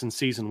Jackson's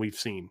season we've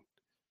seen.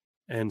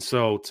 And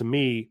so, to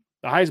me,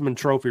 the Heisman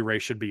Trophy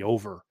race should be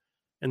over.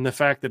 And the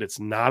fact that it's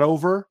not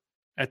over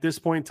at this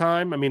point in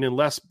time, I mean,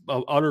 unless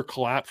an utter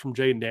collapse from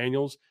Jaden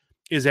Daniels,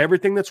 is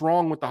everything that's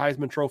wrong with the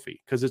Heisman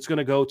Trophy, because it's going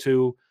to go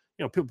to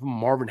people,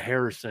 Marvin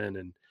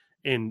Harrison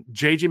and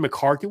J.J.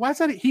 McCarthy. Why is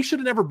that? He should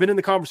have never been in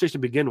the conversation to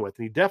begin with,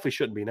 and he definitely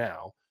shouldn't be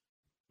now.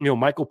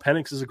 Michael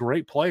Penix is a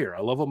great player.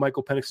 I love what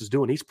Michael Penix is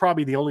doing. He's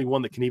probably the only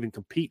one that can even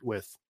compete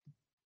with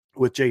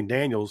Jaden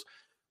Daniels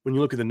when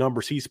you look at the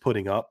numbers he's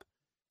putting up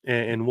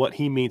and what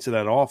he means to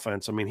that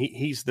offense. I mean,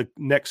 he's the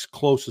next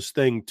closest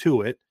thing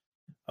to it.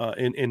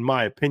 In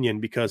my opinion,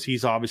 because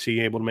he's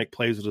obviously able to make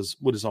plays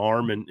with his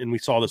arm, and we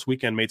saw this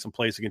weekend made some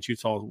plays against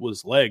Utah with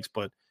his legs.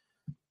 But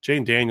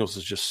Jaden Daniels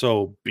is just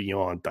so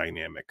beyond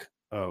dynamic.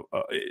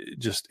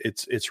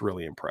 It's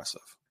really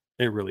impressive.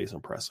 It really is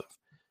impressive.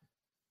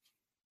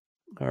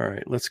 All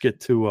right, let's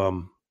get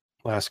to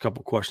Last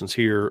couple questions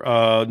here.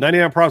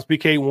 99 props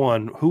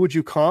BK1. Who would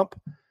you comp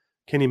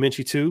Kenny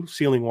Minchey to,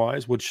 ceiling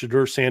wise? Would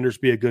Shedeur Sanders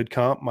be a good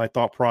comp? My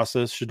thought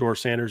process: Shedeur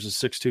Sanders is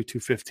 6'2",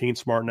 215,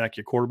 smart and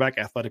accurate quarterback,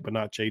 athletic, but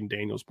not Jaden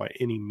Daniels by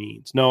any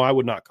means. No, I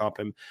would not comp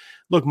him.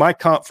 Look, my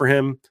comp for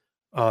him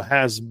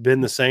has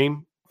been the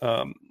same.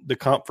 The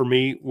comp for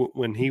me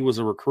when he was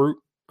a recruit,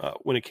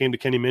 when it came to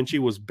Kenny Minchey,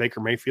 was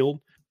Baker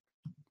Mayfield,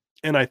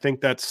 and I think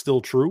that's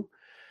still true.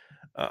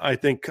 I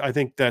think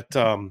that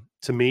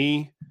to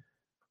me,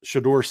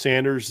 Shedeur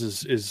Sanders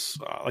is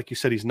like you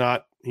said, he's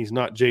not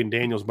Jaden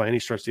Daniels by any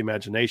stretch of the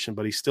imagination,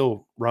 but he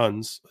still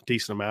runs a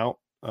decent amount.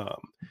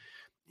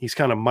 He's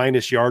kind of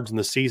minus yards in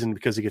the season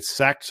because he gets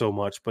sacked so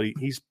much, but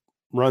he's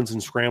runs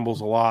and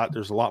scrambles a lot.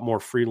 There's a lot more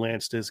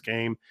freelance to his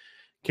game.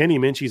 Kenny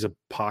Minchey's a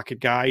pocket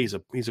guy. He's a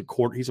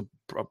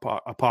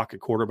pocket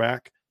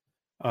quarterback,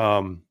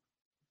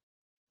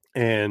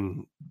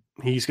 and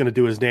he's going to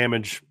do his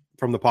damage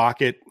from the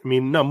pocket. I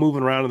mean, no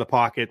moving around in the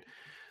pocket.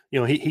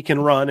 He can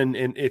run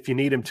and if you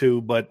need him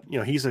to, but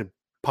he's a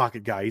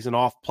pocket guy. He's an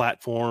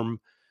off-platform,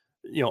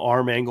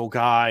 arm angle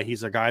guy.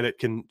 He's a guy that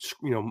can,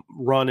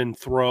 run and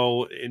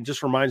throw. It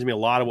just reminds me a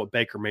lot of what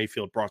Baker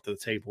Mayfield brought to the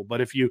table.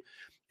 But if you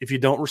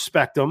don't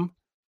respect him,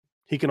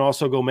 he can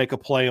also go make a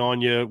play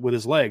on you with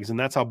his legs, and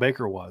that's how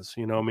Baker was.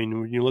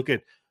 When you look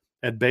at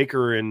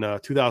Baker in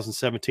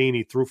 2017,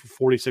 he threw for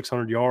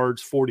 4,600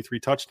 yards, 43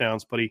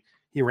 touchdowns, but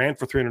he ran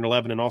for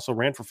 311 and also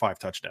ran for 5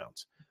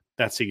 touchdowns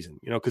that season,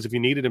 because if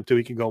you needed him to,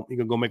 he can go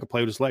make a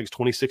play with his legs.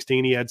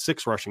 2016, he had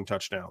 6 rushing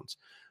touchdowns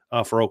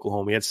for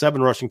Oklahoma. He had 7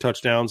 rushing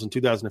touchdowns in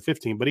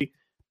 2015, but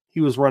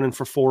he was running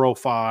for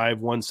 405,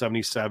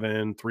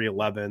 177,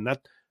 311.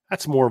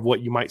 That's more of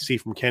what you might see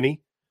from Kenny,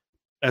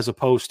 as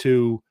opposed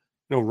to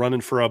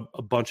running for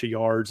a bunch of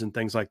yards and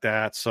things like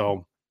that.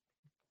 So,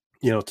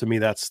 to me,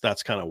 that's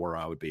kind of where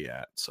I would be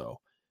at. So,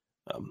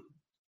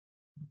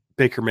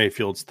 Baker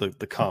Mayfield's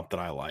the comp that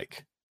I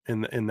like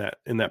in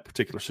that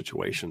particular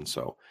situation.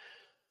 So,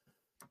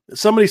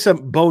 somebody said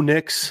Bo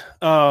Nix.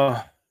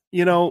 As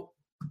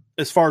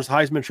far as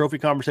Heisman Trophy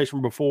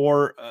conversation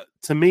before,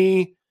 to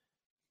me,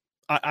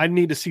 I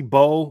need to see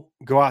Bo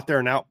go out there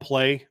and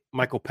outplay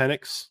Michael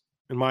Penix,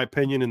 in my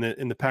opinion,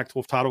 in the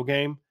Pac-12 title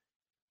game.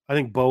 I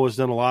think Bo has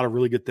done a lot of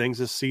really good things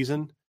this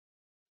season,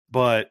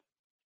 but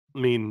I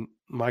mean,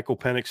 Michael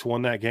Penix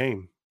won that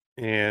game,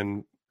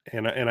 and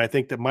I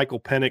think that Michael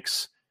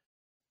Penix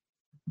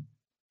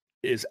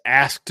is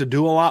asked to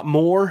do a lot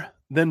more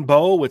than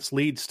Bo, which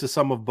leads to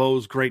some of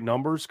Bo's great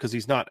numbers because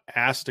he's not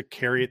asked to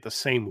carry it the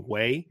same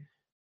way.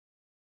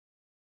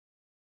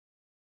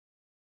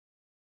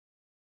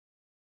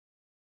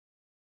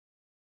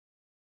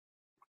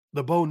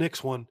 The Bo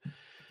Nix one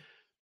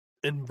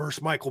and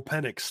versus Michael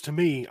Penix, to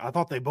me, I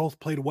thought they both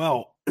played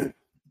well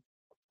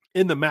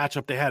in the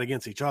matchup they had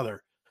against each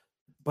other.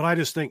 But I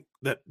just think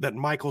that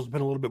Michael's been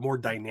a little bit more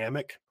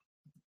dynamic,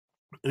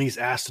 and he's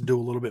asked to do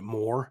a little bit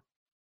more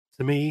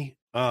to me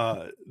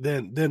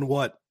than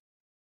what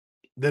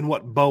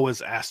Bo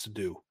is asked to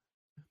do.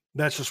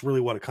 That's just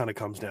really what it kind of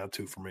comes down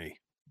to for me.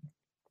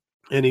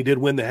 And he did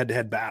win the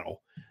head-to-head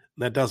battle.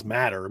 And that does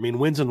matter. I mean,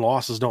 wins and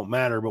losses don't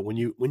matter, but when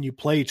you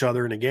play each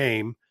other in a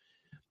game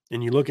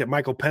and you look at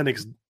Michael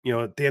Penix,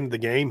 at the end of the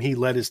game, he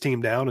led his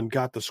team down and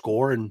got the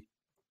score, and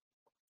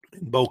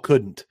Bo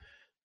couldn't.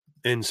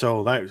 And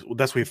so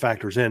that's what he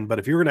factors in. But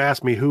if you're going to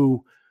ask me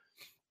who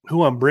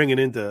I'm bringing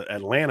into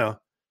Atlanta,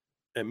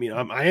 I mean,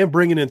 I am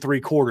bringing in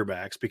 3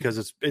 quarterbacks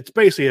because it's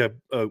basically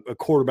a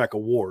quarterback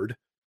award.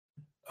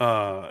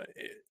 But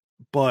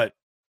I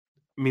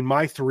mean,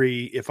 my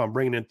 3, if I'm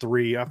bringing in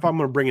 3, if I'm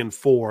going to bring in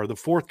 4, the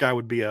 4th guy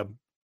would be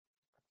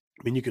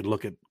you could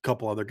look at a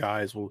couple other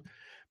guys.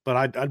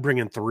 But I'd bring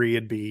in 3.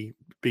 It'd be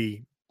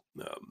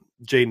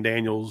Jaden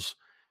Daniels,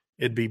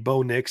 it'd be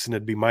Bo Nix, and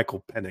it'd be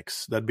Michael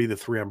Penix. That'd be the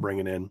 3 I'm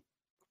bringing in.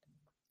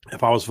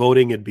 If I was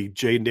voting, it'd be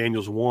Jaden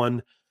Daniels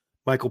 1,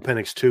 Michael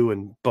Penix 2,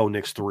 and Bo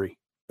Nix 3.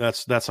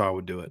 That's how I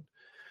would do it.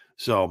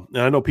 So,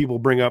 and I know people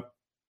bring up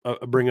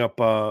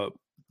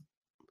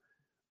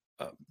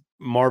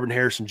Marvin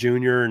Harrison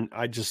Jr. and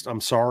I'm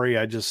sorry.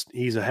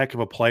 He's a heck of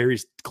a player.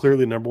 He's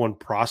clearly the number 1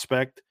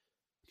 prospect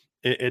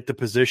at the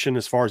position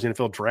as far as the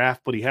NFL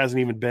draft, but he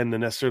hasn't even been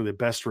necessarily the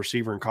best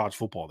receiver in college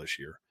football this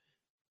year.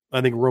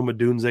 I think Rome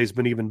Odunze has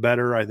been even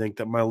better. I think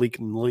that Malik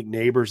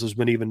Neighbors has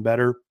been even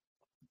better,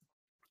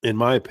 in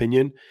my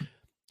opinion.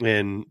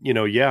 And,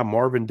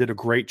 Marvin did a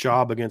great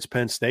job against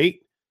Penn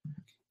State,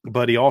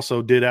 but he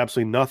also did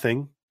absolutely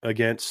nothing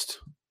against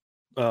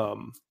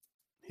Notre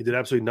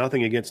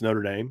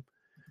Dame.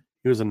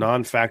 He was a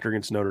non-factor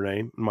against Notre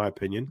Dame, in my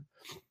opinion.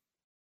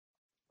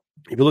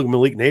 If you look at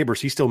Malik Neighbors,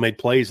 he still made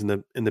plays in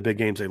the big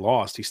games they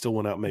lost. He still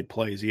went out and made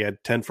plays. He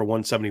had 10 for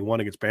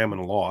 171 against Bama in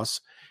a loss.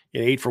 He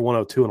had 8 for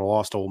 102 in a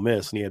loss to Ole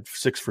Miss, and he had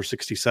 6 for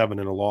 67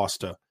 in a loss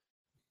to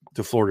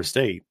Florida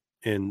State.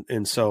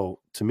 And so,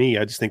 to me,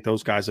 I just think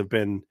those guys have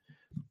even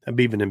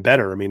been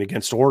better. I mean,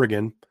 against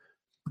Oregon,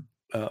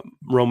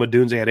 Rome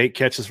Odunze had 8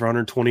 catches for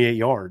 128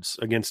 yards.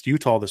 Against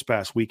Utah this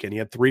past weekend, he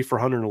had 3 for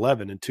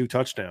 111 and 2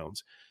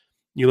 touchdowns.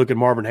 You look at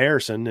Marvin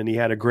Harrison, and he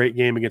had a great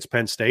game against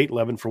Penn State,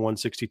 11 for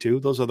 162.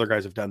 Those other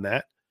guys have done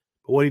that.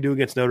 But what did he do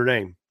against Notre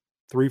Dame?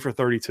 3 for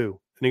 32.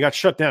 And he got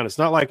shut down. It's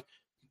not like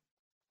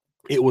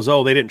it was,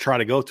 they didn't try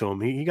to go to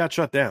him. He got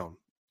shut down.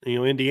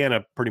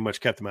 Indiana pretty much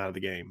kept him out of the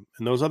game.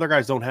 And those other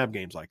guys don't have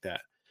games like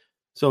that.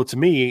 So to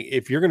me,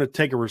 if you're going to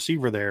take a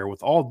receiver there,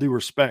 with all due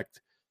respect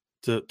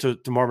to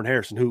Marvin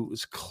Harrison, who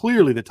is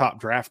clearly the top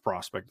draft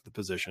prospect at the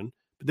position,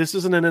 but this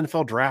isn't an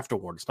NFL draft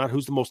award. It's not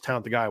who's the most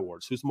talented guy award.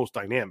 It's who's the most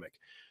dynamic.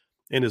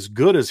 And as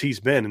good as he's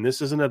been, and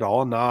this isn't at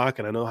all a knock,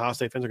 and I know Ohio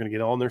State fans are going to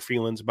get all in their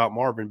feelings about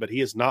Marvin, but he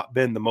has not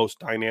been the most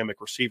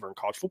dynamic receiver in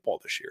college football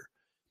this year.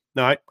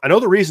 Now, I know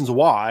the reasons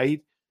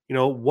why.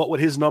 What would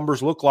his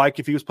numbers look like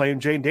if he was playing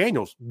Jane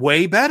Daniels?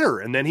 Way better.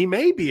 And then he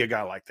may be a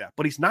guy like that,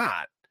 but he's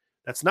not.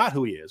 That's not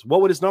who he is.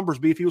 What would his numbers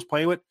be if he was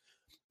playing with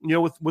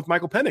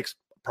Michael Penix?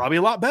 Probably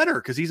a lot better,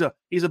 because he's a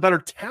better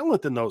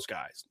talent than those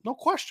guys. No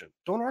question.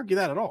 Don't argue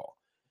that at all.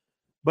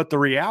 But the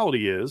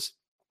reality is,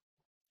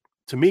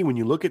 to me, when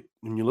you look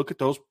at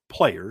those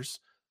players,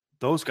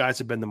 those guys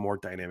have been the more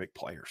dynamic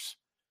players.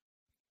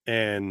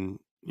 And,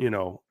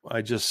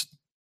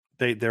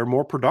 they're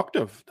more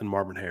productive than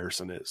Marvin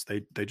Harrison is.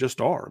 They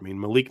just are. I mean,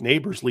 Malik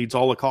Neighbors leads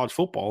all of college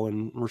football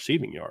in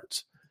receiving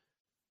yards.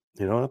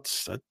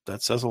 That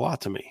says a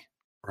lot to me,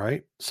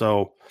 right?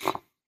 So,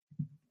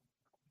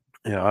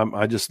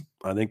 I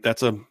think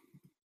that's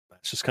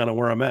just kind of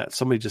where I'm at.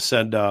 Somebody just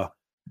said, I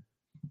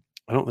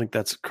don't think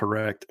that's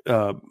correct.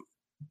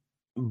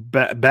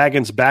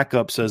 Baggins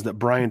backup says that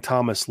Brian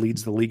Thomas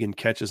leads the league in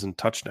catches and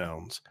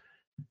touchdowns,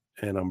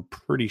 and I'm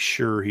pretty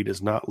sure he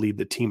does not lead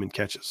the team in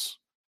catches.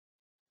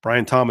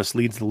 Brian Thomas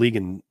leads the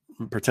league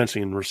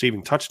potentially in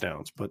receiving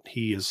touchdowns, but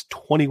he is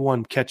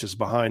 21 catches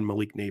behind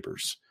Malik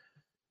Neighbors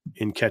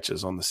in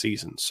catches on the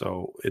season.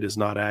 So it is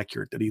not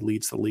accurate that he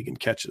leads the league in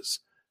catches.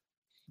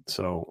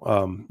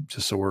 So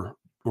just so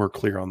we're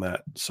clear on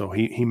that. So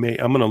he may,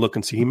 I'm going to look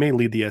and see, he may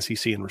lead the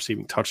SEC in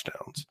receiving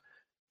touchdowns,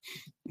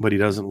 but he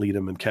doesn't lead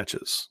them in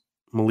catches.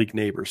 Malik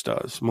Neighbors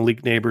does.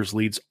 Malik Neighbors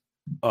leads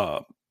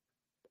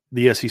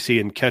the SEC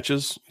in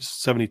catches,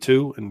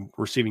 72, and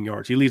receiving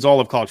yards. He leads all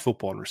of college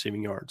football in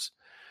receiving yards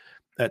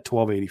at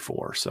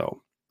 1,284.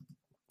 So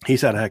he's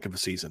had a heck of a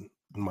season,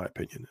 in my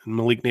opinion. And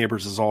Malik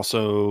Neighbors is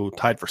also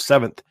tied for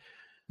 7th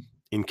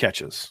in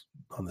catches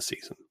on the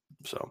season.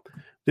 So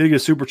did get a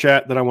super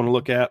chat that I want to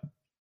look at.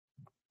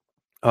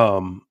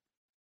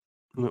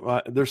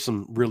 There's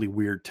some really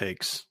weird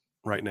takes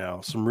right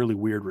now, some really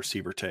weird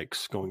receiver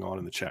takes going on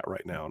in the chat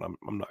right now, and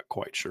I'm not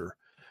quite sure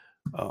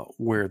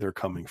where they're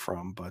coming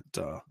from, but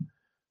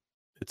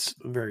it's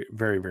very,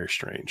 very, very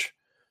strange.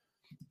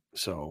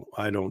 So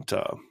I don't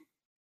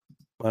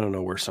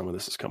know where some of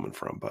this is coming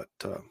from, but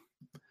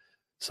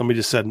somebody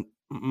just said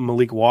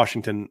Malik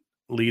Washington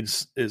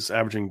is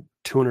averaging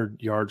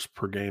 200 yards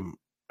per game.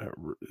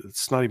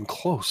 It's not even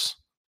close.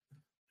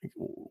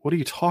 What are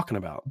you talking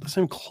about? That's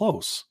not even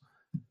close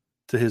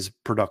to his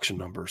production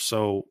numbers.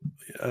 So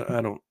I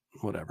don't,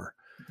 whatever.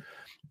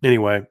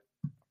 Anyway.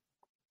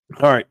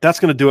 All right, that's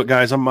going to do it,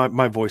 guys.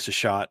 My voice is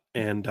shot,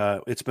 and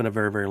it's been a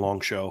very, very long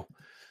show.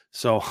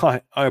 So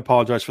I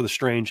apologize for the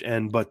strange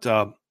end, but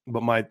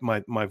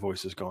my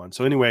voice is gone.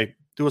 So anyway,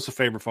 do us a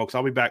favor, folks.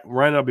 I'll be back.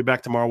 Ryan and I'll be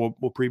back tomorrow.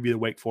 We'll preview the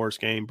Wake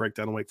Forest game, break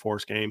down the Wake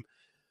Forest game.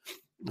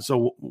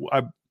 So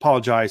I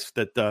apologize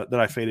that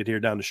I faded here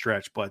down the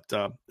stretch, but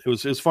it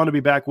was fun to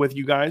be back with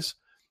you guys.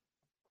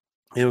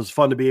 It was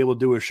fun to be able to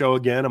do a show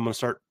again. I'm going to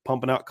start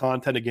pumping out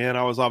content again.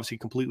 I was obviously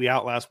completely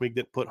out last week,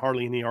 didn't put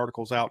hardly any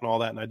articles out and all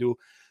that, and I do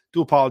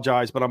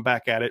apologize, but I'm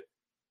back at it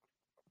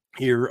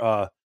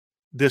here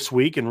this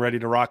week and ready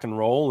to rock and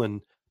roll,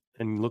 and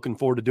looking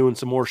forward to doing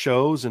some more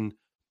shows and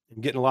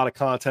getting a lot of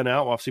content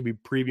out. We'll obviously be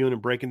previewing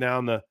and breaking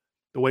down the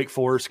Wake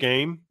Forest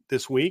game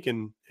this week,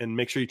 and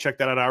make sure you check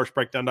that out at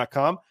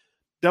irishbreakdown.com.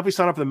 Definitely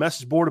sign up for the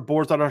message board at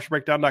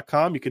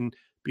boards.irishbreakdown.com. You can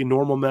be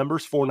normal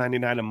members,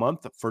 $4.99 a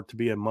month to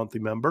be a monthly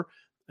member.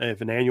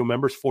 If an annual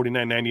member is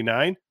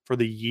 $49.99 for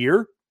the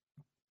year.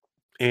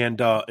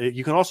 And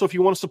you can also, if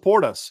you want to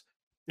support us,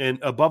 and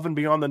above and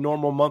beyond the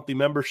normal monthly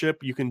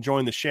membership, you can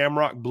join the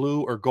Shamrock,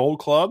 Blue, or Gold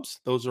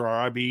clubs. Those are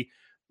our IB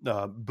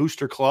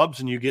booster clubs,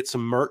 and you get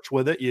some merch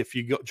with it. If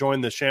you join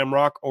the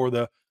Shamrock or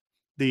the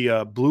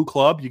Blue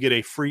club, you get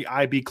a free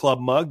IB club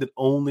mug that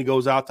only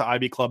goes out to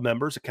IB club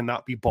members. It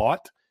cannot be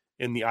bought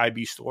in the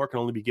IB store. It can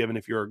only be given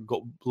if you're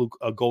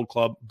a Gold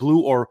club,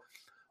 Blue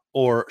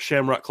or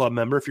Shamrock club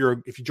member. If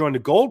you join the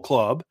Gold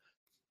club,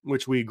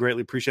 which we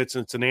greatly appreciate,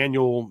 since it's an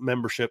annual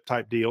membership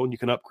type deal, and you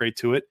can upgrade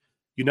to it,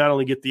 you not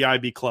only get the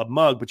IB Club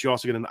mug, but you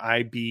also get an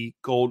IB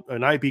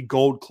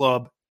Gold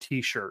Club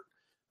T-shirt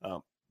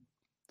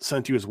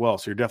sent to you as well.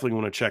 So you're definitely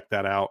going to check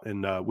that out.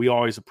 And we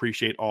always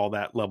appreciate all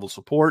that level of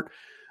support,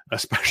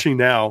 especially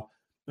now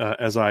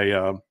as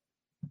I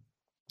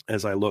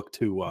look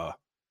to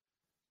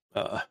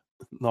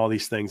all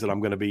these things that I'm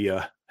going to be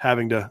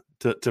having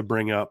to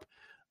bring up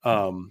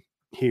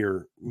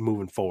here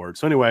moving forward.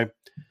 So anyway,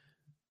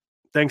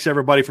 thanks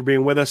everybody for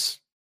being with us.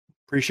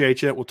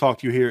 Appreciate you. We'll talk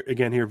to you here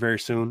again very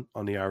soon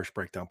on the Irish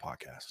Breakdown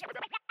Podcast.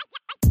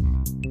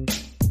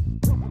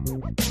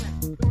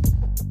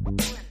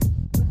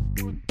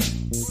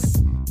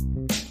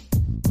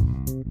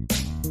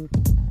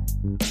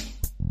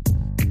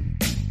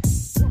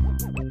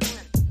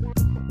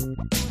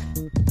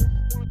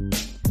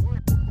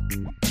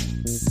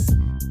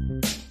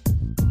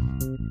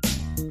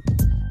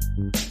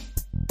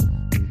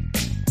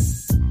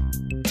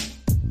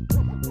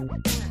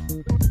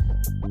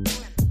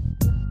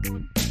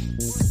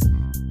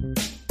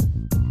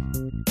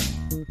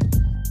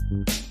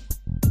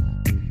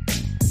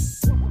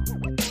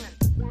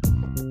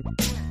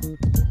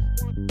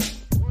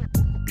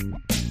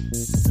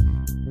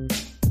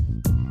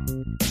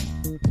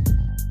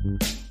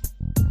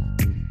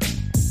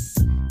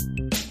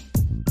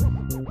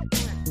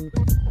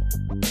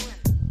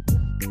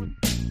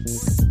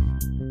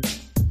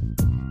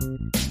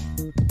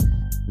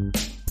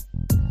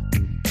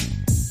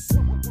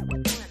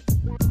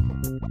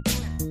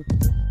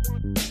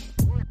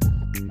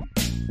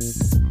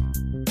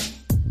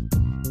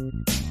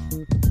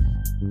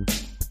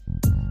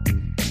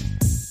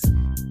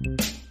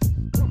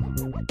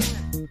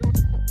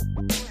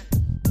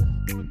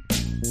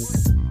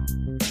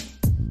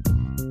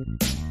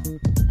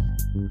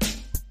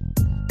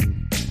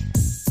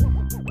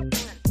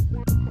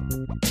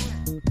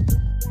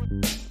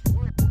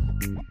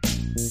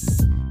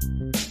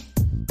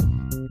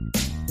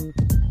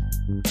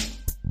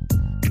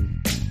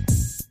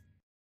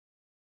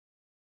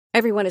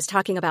 Everyone is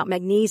talking about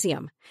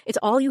magnesium. It's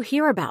all you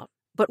hear about.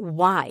 But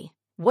why?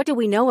 What do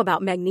we know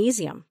about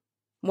magnesium?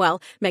 Well,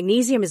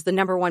 magnesium is the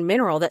number one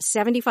mineral that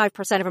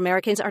 75% of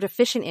Americans are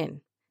deficient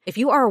in. If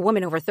you are a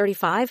woman over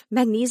 35,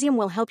 magnesium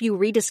will help you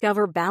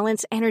rediscover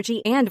balance,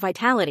 energy, and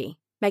vitality.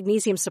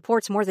 Magnesium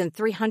supports more than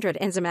 300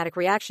 enzymatic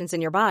reactions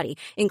in your body,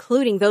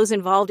 including those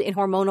involved in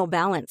hormonal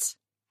balance.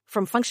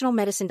 From functional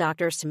medicine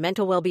doctors to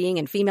mental well-being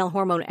and female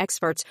hormone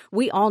experts,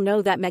 we all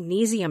know that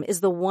magnesium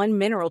is the one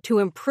mineral to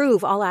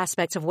improve all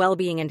aspects of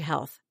well-being and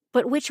health.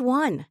 But which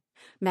one?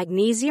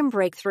 Magnesium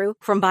Breakthrough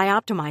from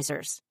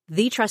Bioptimizers,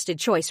 the trusted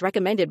choice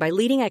recommended by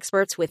leading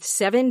experts with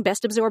 7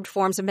 best-absorbed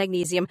forms of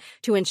magnesium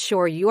to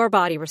ensure your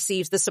body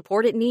receives the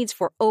support it needs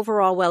for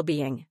overall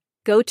well-being.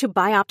 Go to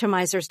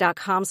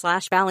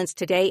bioptimizers.com/balance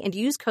today and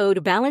use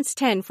code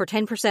BALANCE10 for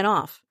 10%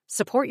 off.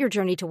 Support your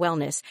journey to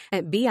wellness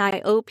at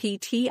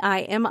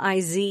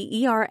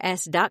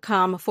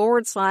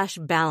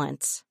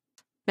bioptimizers.com/balance.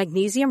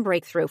 Magnesium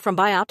Breakthrough from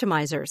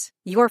Bioptimizers,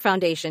 your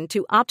foundation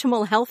to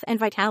optimal health and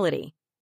vitality.